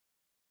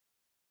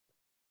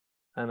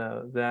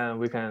 And then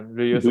we can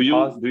reuse the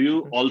policy. Do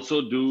you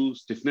also do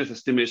stiffness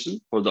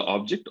estimation for the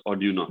object, or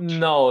do you not?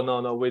 No.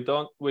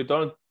 We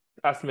don't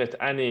estimate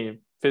any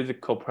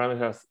physical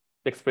parameters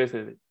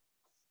explicitly.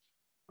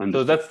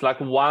 Understood. So that's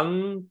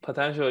one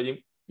potential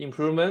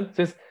improvement.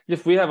 Since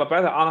if we have a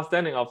better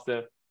understanding of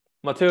the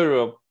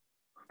material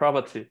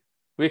property,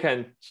 we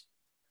can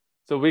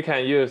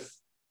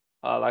use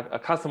a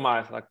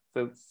customized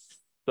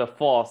the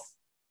force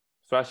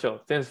threshold.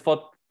 Since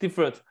for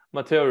different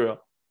material,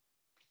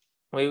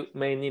 we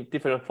may need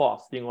different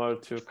force in order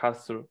to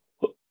cut through.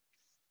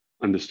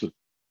 Understood.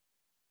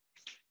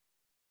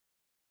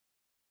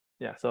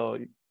 Yeah, so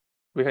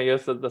we can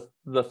use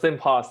the same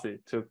policy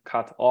to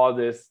cut all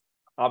these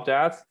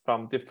objects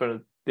from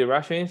different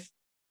directions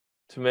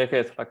to make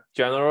it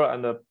general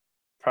and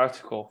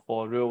practical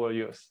for real-world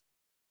use.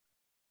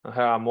 And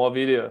here are more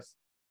videos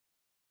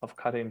of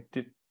cutting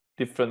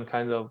different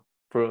kinds of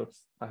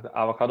fruits, like the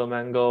avocado,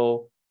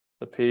 mango,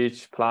 the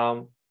peach,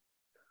 plum.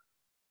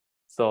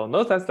 So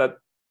notice that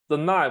the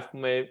knife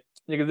may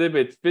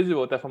exhibit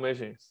visible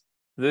deformations.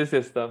 This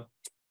is a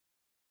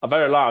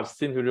very large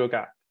scene-to-real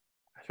gap,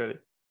 actually.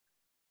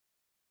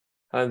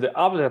 And the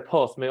object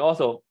pose may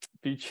also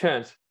be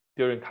changed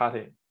during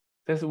cutting,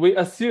 since we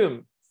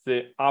assume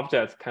the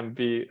object can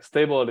be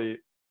stably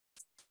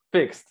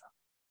fixed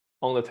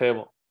on the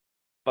table.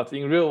 But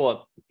in real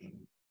world,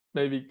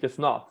 maybe it's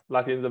not.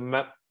 Like in the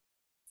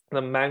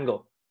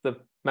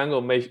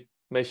mango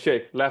may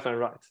shake left and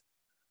right.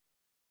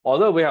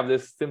 Although we have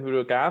this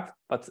simple gap,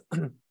 but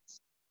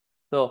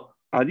so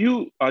are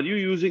you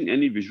using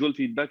any visual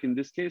feedback in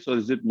this case, or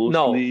is it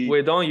mostly? No,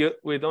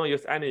 we don't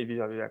use any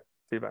visual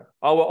feedback.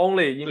 Our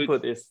only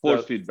input is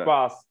the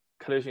sparse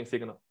collision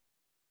signal.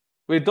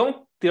 we don't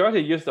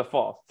directly use the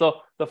false. So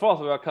the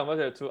false will convert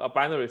it to a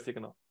binary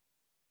signal.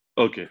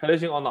 Okay.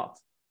 Collision or not.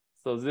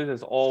 So this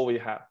is all we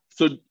have.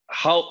 So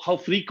how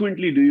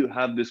frequently do you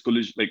have this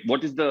collision? Like,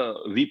 what is the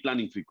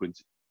replanning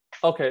frequency?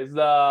 Okay,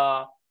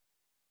 the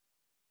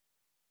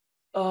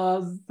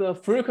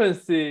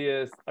frequency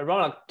is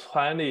around like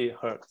 20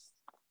 hertz.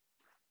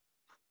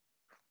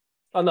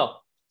 Oh no,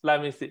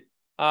 let me see.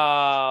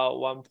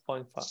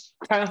 1.5,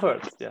 10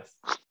 hertz. Yes,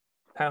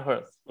 10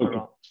 hertz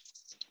around.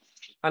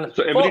 And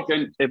so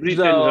every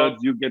 10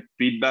 hertz you get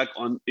feedback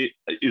on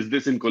is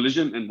this in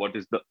collision and what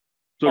is the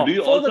do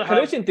you for also the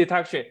collision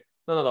detection?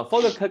 No.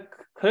 For the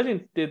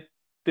collision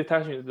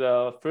detection,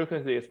 the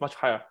frequency is much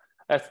higher.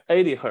 That's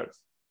 80 hertz.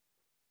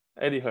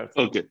 80 hertz.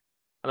 Okay.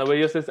 And we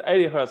use this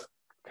 80 hertz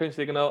collision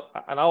signal,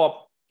 and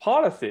our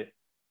policy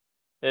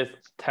is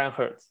 10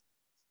 hertz.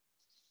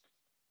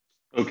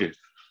 Okay.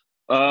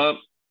 A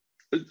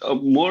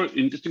more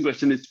interesting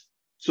question is,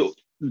 so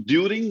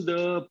during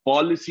the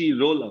policy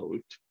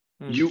rollout,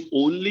 you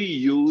only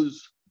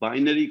use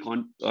binary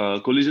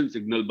collision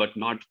signal, but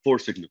not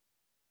force signal.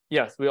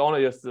 Yes, we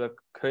only use the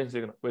collision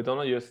signal. We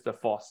don't use the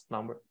false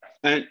number.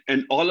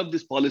 And all of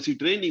this policy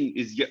training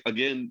is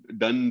again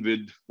done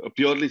with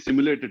purely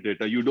simulated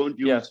data. You don't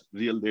use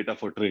real data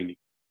for training.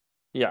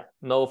 Yeah,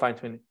 no fine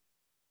tuning.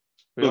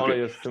 We only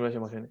use simulation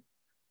machine.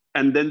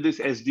 And then this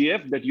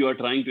SDF that you are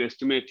trying to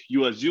estimate,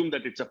 you assume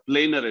that it's a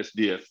planar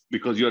SDF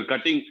because you are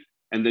cutting,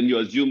 and then you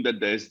assume that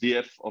the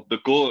SDF of the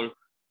core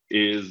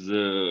is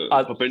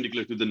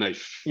perpendicular to the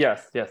knife.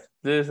 Yes.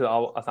 This is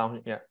our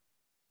assumption. Yeah.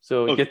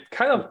 So it's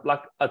kind of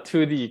like a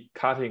 2D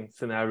cutting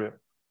scenario.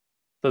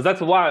 So that's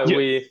why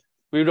we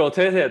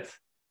rotate it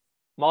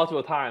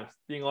multiple times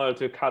in order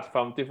to cut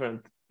from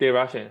different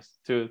directions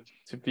to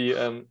be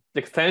an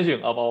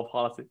extension of our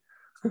policy.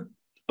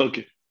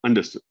 Okay,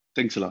 understood.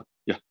 Thanks a lot.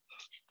 Yeah.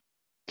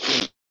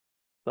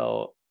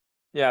 So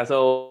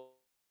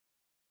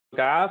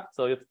gap,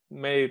 so it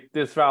may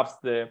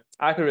disrupt the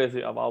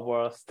accuracy of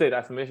our state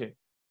estimation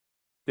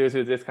due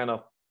to this kind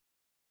of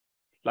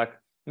like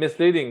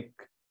misleading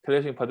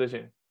collision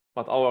position.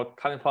 But our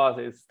cutting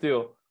policy is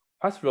still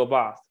quite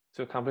robust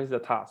to complete the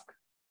task.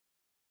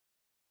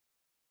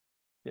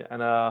 Yeah,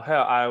 and here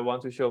I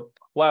want to show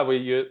why we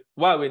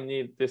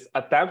need this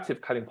adaptive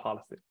cutting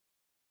policy.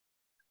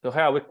 So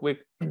here we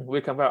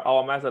compare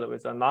our method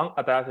with a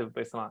non-adaptive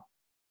baseline.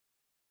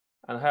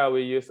 And here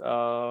we use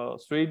a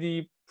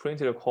 3D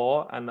printed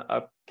core and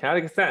a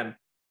kinetic sand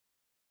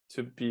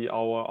to be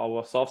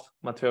our soft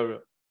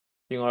material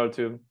in order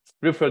to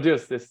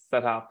reproduce this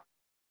setup.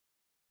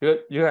 You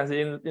can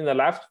see in the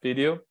left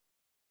video,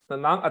 the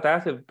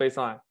non-adaptive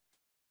baseline,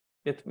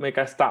 it may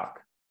get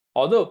stuck.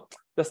 Although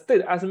the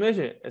state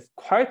estimation is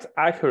quite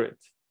accurate.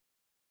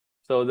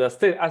 So the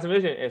state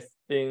estimation is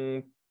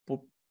in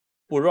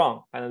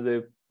brown and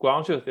the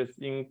ground truth is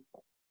in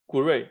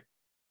gray.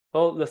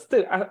 So the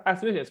state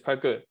estimation is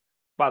quite good,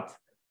 but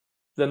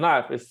the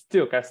knife is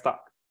still get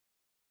stuck.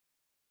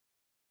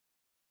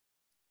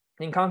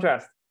 In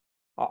contrast,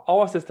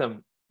 our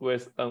system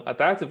with an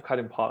adaptive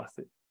cutting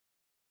policy,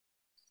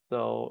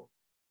 so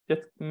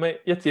it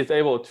is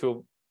able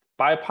to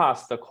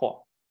bypass the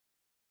core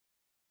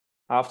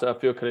after a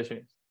few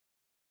collisions.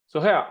 So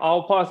here,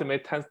 our policy may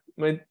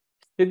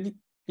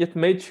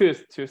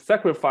choose to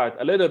sacrifice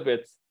a little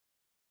bit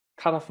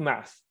cutoff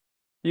mass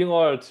in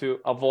order to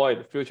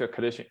avoid future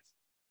collisions.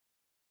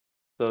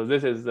 So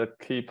this is the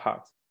key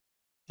part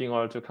in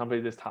order to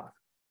complete this task.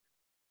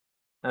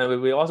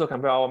 And we also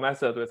compare our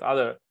method with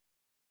other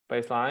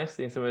baselines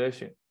in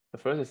simulation. The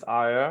first is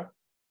RL.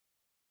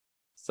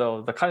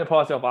 So the cutting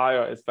policy of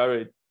RL is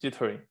very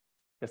jittery.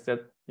 It's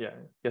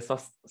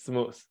not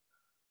smooth.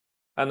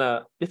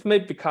 And it may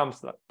become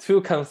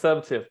too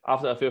conservative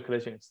after a few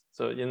collisions.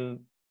 So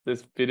in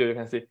this video, you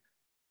can see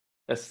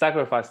it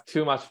sacrificed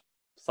too much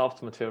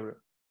soft material.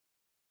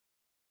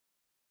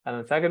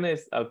 And the second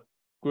is a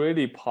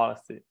greedy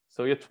policy.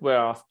 So it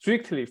will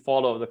strictly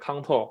follow the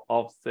contour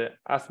of the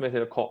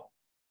estimated core.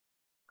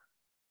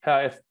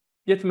 Here,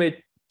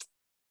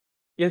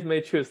 it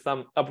may choose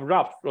some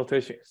abrupt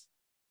rotations.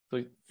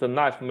 So the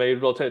knife may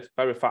rotate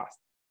very fast,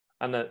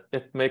 and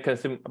it may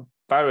consume a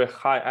very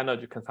high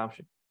energy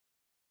consumption.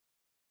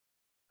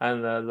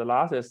 And the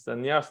last is the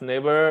nearest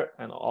neighbor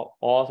and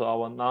also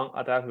our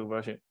non-adaptive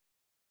version.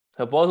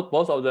 So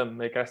both of them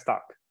may get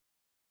stuck.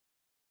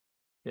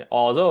 Yeah,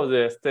 although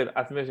the state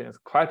estimation is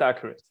quite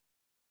accurate,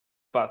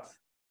 but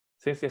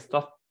since it's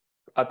not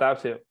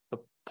adaptive, the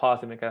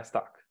policy may get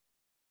stuck.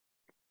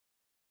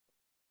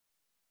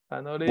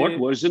 Finally,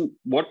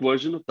 what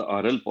version of the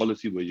RL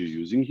policy were you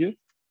using here?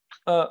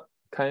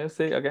 Can you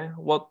say again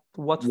what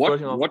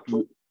version of what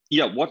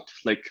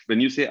like when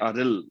you say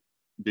RL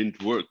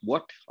didn't work,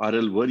 what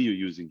RL were you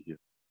using here?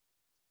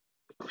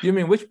 You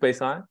mean which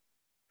baseline?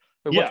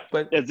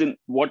 As in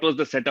what was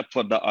the setup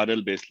for the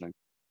RL baseline?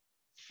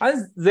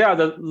 And they are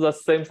the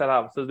same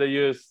setup. So they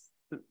use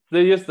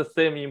the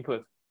same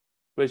input,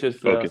 which is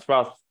the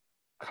sparse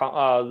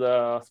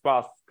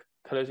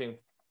collision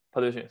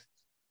positions.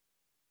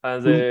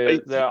 And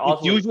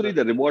it's usually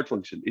the reward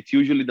function. It's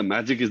usually the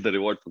magic is the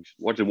reward function.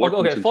 What reward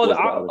function for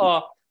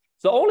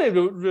the only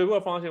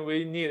reward function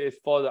we need is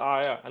for the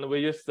RL, and we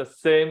use the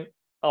same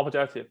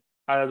objective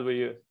as we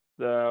use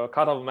the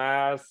cutoff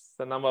mass,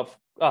 the number of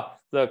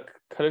the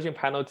collision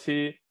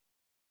penalty,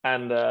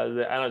 and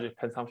the energy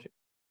consumption.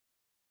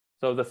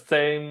 So the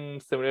same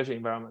simulation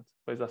environment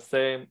with the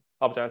same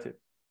objective.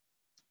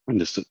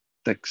 Understood.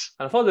 Thanks.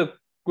 And for the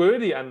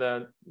greedy and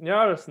the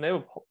nearest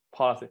neighbor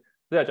policy,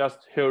 they are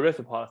just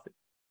heuristic policy.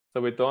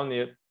 So we don't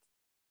need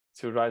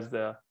to raise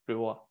the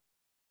reward.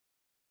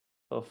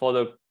 So for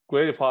the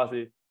greedy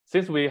policy,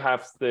 since we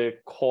have the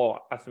core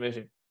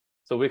estimation,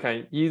 so we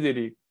can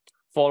easily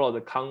follow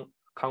the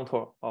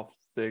contour of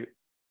the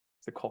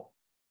core.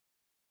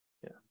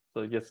 Yeah.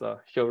 So it's a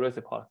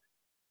heuristic policy.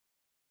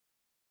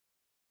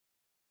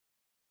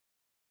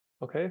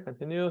 Okay,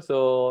 continue.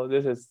 So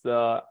this is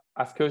the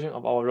execution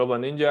of our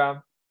robot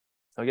Ninja.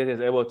 So it is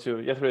able to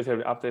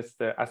iteratively update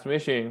the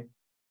estimation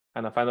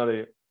and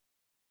finally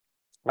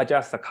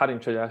adjust the cutting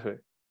trajectory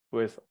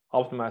with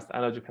optimized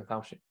energy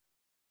consumption.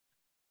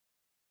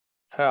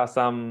 Here are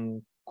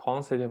some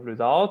quantitative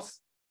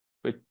results.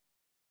 We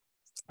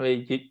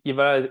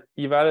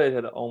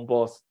evaluated on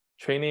both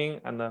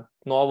training and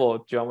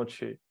novel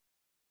geometry,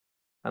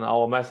 and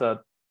our method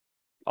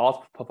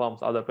outperforms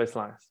other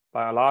baselines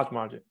by a large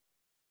margin.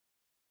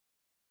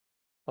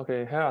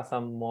 Okay, here are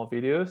some more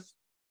videos.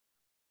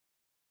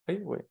 Hey,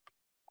 wait.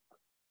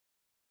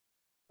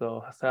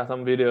 So here are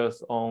some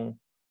videos on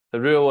the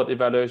real-world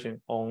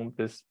evaluation on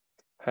this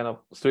kind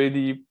of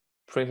 3D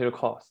printed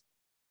course.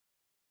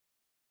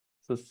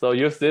 So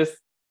use this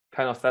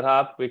kind of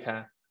setup, we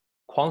can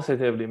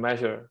quantitatively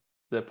measure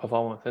the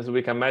performance, since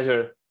we can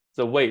measure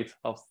the weight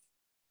of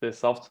the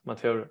soft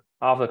material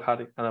after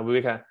cutting, and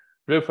we can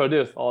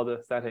reproduce all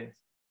the settings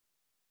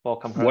for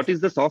comparison. What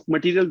is the soft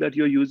material that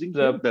you're using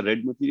here, the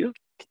red material?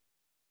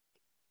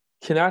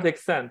 Kinetic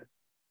sand.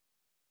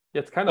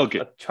 It's kind of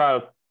a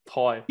child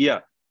toy.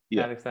 Yeah.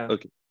 Kinetic sand.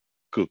 Okay,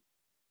 cool.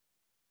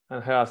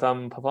 And here are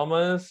some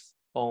performance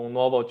on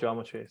novel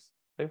geometries.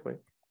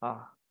 Wait.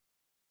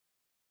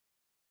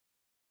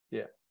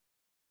 Yeah.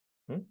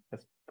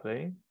 It's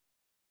playing.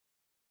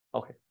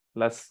 Okay,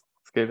 let's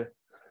skip it.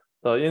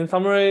 So in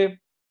summary,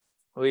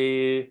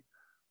 we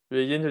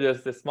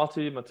introduced this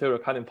multi-material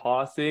cutting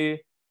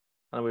policy,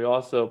 and we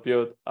also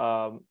built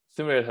a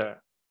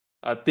simulator,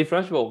 a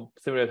differentiable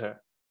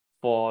simulator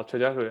for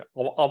trajectory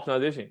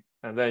optimization,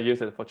 and then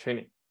use it for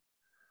training.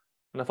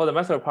 And for the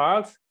method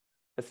part,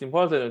 it's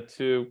important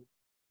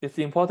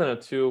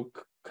to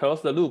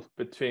close the loop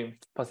between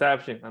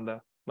perception and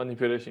the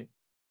manipulation.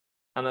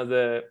 And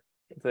the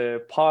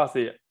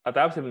policy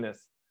adaptiveness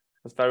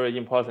is very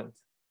important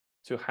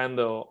to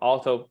handle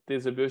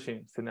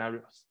auto-distribution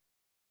scenarios.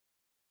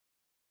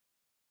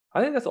 I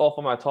think that's all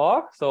for my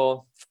talk.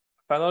 So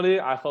finally,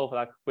 I hope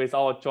that with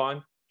our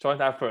joint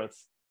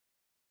efforts,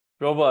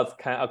 robots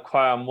can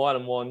acquire more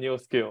and more new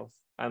skills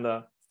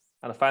and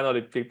finally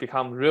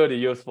become really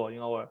useful in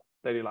our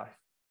daily life.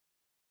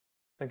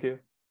 Thank you.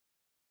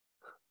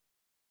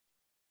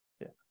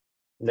 Yeah.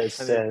 Let's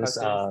sense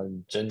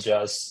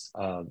Zhenjia's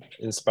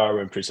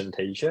inspiring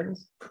presentation.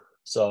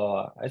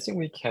 So I think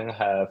we can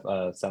have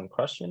some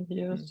question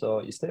here. So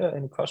is there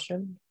any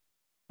question?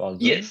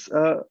 Yes.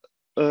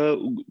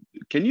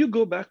 Can you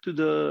go back to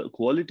the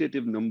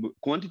quantitative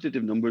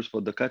numbers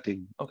for the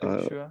cutting?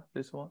 Okay, sure.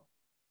 This one.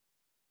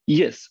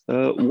 Yes.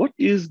 What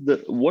is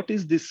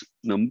this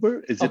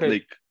number? Is it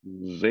like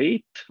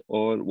rate,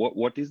 or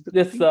what is the?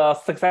 It's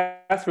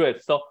success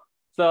rate. So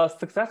the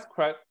success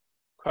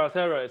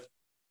criteria is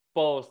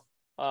both.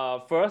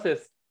 First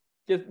is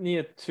just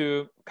need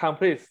to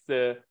complete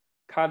the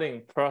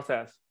cutting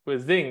process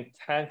within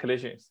 10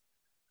 collisions,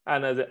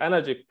 and the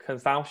energy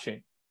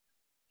consumption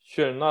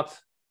should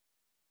not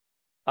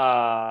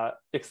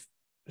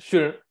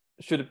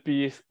should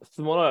be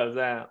smaller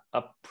than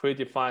a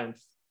predefined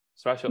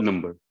threshold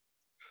number.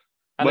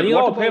 And in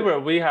our paper,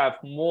 we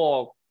have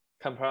more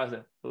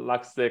comparison,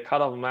 like the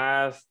cutoff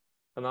mass,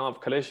 the number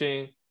of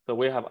collision. So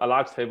we have a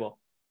large table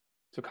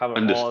to cover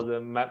all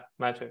the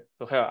metrics.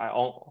 So here I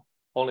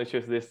only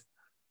choose this.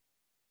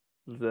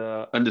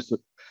 Understood.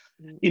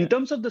 In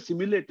terms of the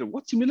simulator,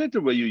 what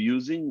simulator were you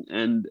using,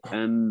 and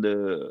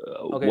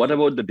what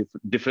about the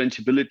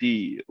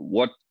differentiability?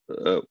 What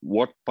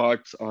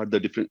parts are the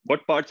different?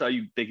 What parts are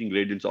you taking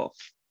gradients off?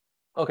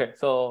 Okay,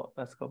 so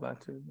let's go back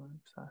to my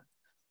side.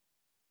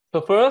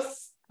 So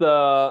first,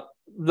 the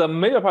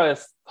major part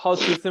is how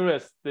to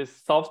simulate this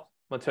soft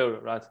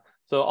material, right?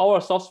 So our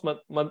soft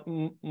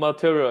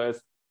material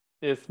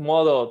is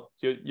modeled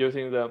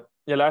using the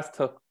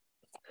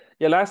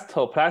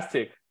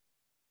elastoplastic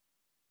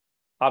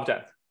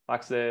object,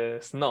 like the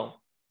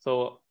snow.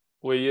 So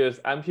we use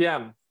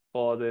NPM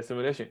for the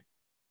simulation.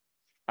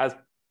 As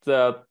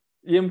the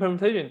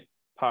implementation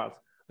part,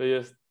 we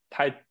use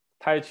Tai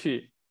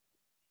Chi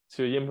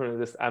to implement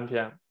this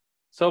NPM.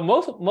 So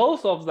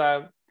most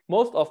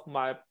of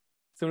my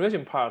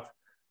simulation part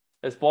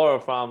is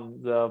borrowed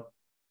from the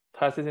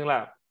plasticine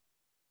lab,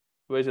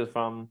 which is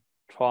from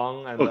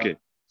Chuang and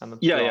And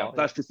yeah,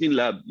 plasticine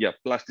lab. Yeah,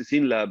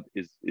 plasticine lab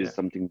is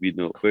something we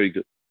know. Very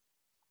good.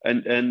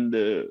 And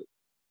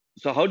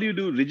so how do you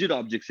do rigid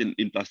objects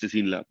in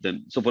plasticine lab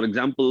then? So for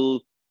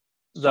example,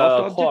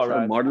 soft objects core, or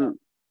right? model?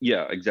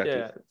 Yeah, exactly.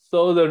 Yeah.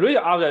 So the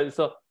rigid object,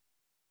 so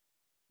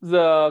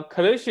the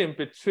collision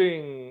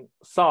between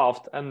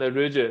soft and the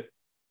rigid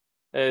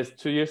is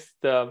to use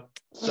the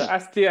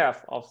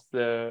SDF of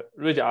the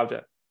rigid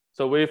object.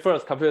 So we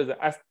first compute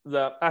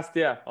the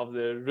SDF of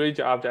the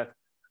rigid object,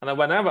 and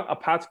whenever a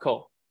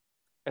particle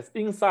is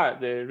inside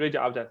the rigid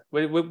object,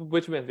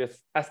 which means this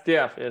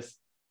SDF is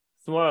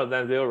smaller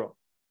than 0,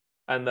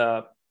 and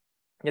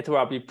it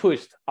will be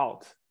pushed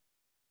out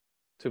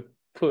to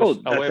push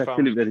away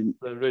from very,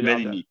 the rigid very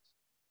object. neat,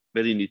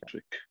 very neat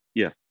trick.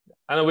 Yeah.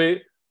 And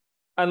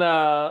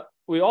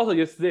we also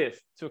use this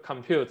to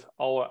compute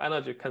our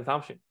energy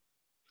consumption.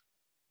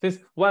 Since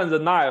when the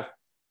knife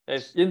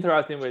is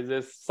interacting with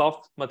this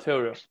soft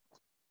material,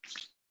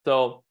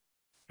 so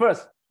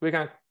first we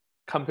can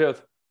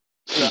compute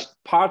the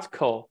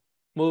particle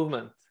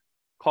movement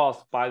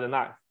caused by the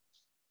knife,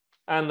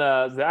 and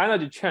the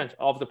energy change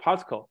of the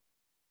particle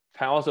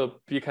can also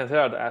be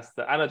considered as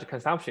the energy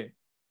consumption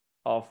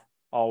of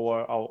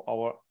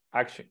our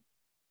action.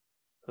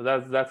 So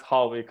that's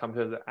how we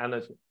compute the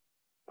energy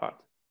part.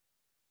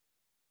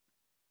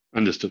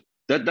 Understood.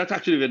 That's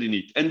actually very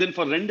neat. And then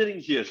for rendering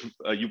here,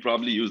 you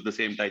probably use the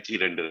same Tai Chi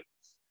renderer.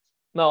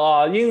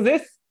 No, in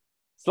this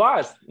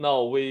slides,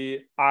 no,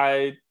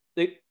 I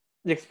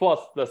export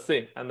the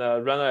scene and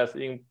render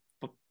it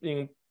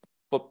in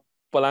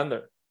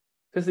Blender.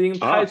 Because in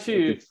Tai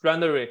Chi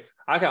rendering,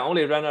 I can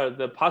only render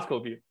the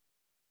particle view.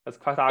 That's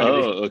quite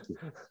ugly. Oh, okay.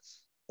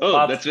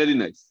 Oh, that's very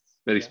nice.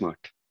 Very smart.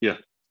 Yeah.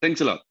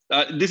 Thanks a lot.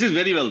 This is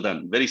very well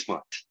done. Very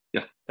smart.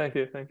 Yeah. Thank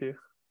you. Thank you.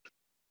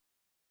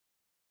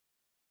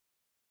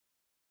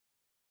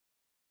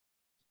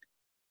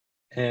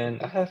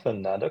 And I have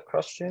another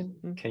question.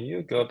 Can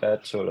you go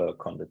back to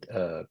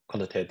the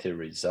quantitative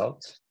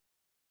results?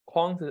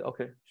 Quantity,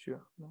 okay,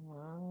 sure.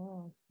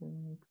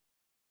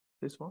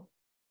 This one?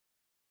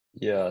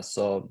 Yeah,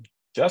 so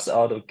just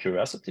out of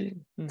curiosity,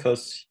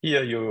 because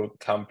here you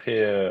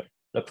compare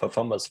the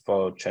performance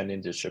for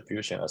training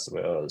distribution as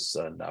well as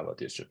novel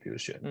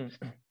distribution.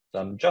 So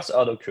I'm just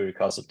out of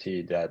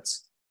curiosity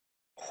that's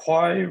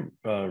why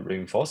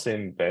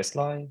reinforcing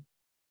baseline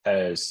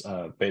has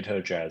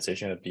better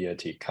generalization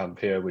ability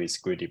compared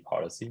with greedy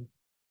policy.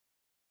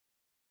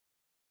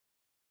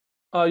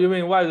 You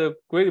mean why the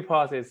greedy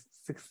policy is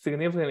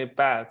significantly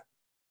bad?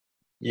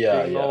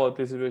 Yeah, in novel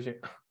distribution.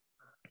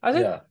 I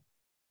think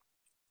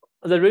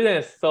the reason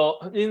is, so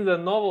in the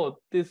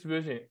novel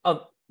distribution,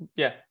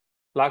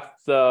 like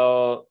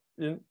the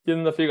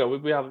in the figure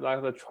we have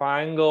like the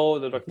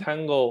triangle, the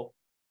rectangle,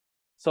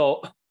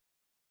 so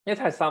it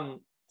has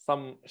some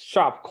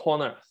sharp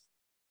corners.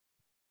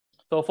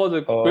 So for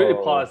the greedy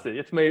policy,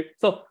 it may,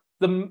 so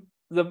the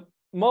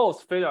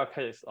most failure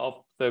case of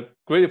the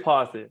greedy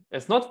policy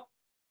is not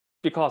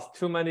because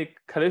too many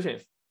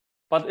collisions,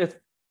 but it's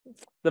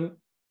the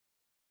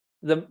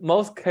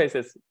most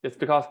cases it's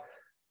because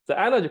the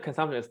energy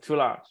consumption is too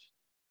large.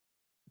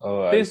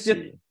 Oh, I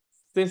see.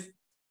 Since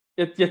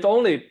it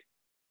only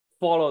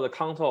follow the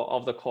contour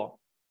of the core.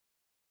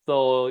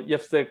 So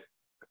if the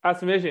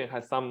estimation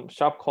has some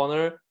sharp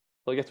corner,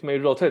 so it may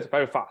rotate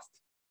very fast.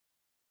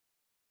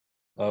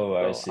 Oh,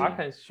 so I see. I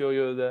can show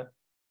you the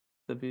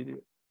video.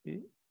 I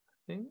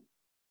think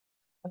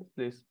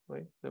this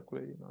way, the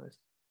greedy noise.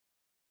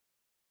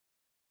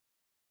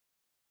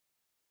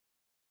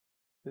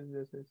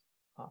 This is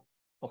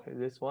okay.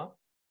 This one,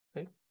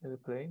 okay, is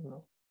it playing?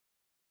 No.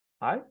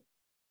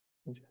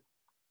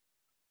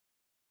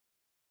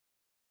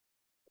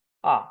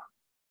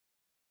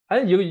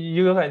 And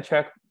you can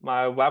check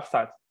my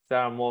website. There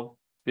are more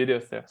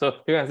videos there,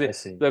 so you can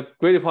see the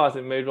greedy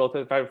policy may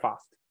rotate very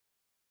fast.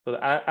 So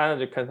the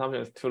energy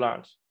consumption is too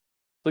large.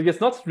 So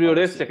it's not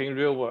realistic in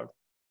real world.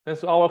 And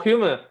so our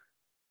human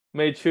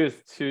may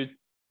choose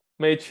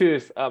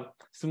a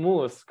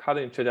smooth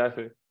cutting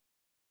trajectory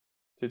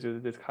to do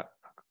this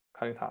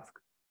cutting task.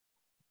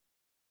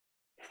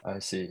 I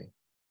see.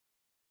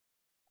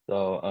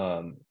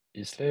 So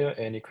is there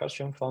any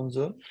question from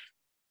Zoom?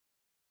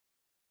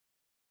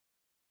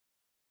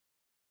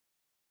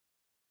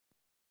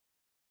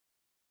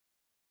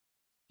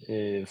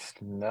 If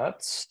not,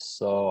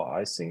 so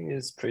I think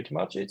it's pretty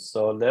much it.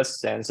 So let's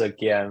thanks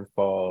again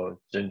for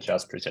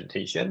Zhenjia's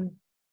presentation.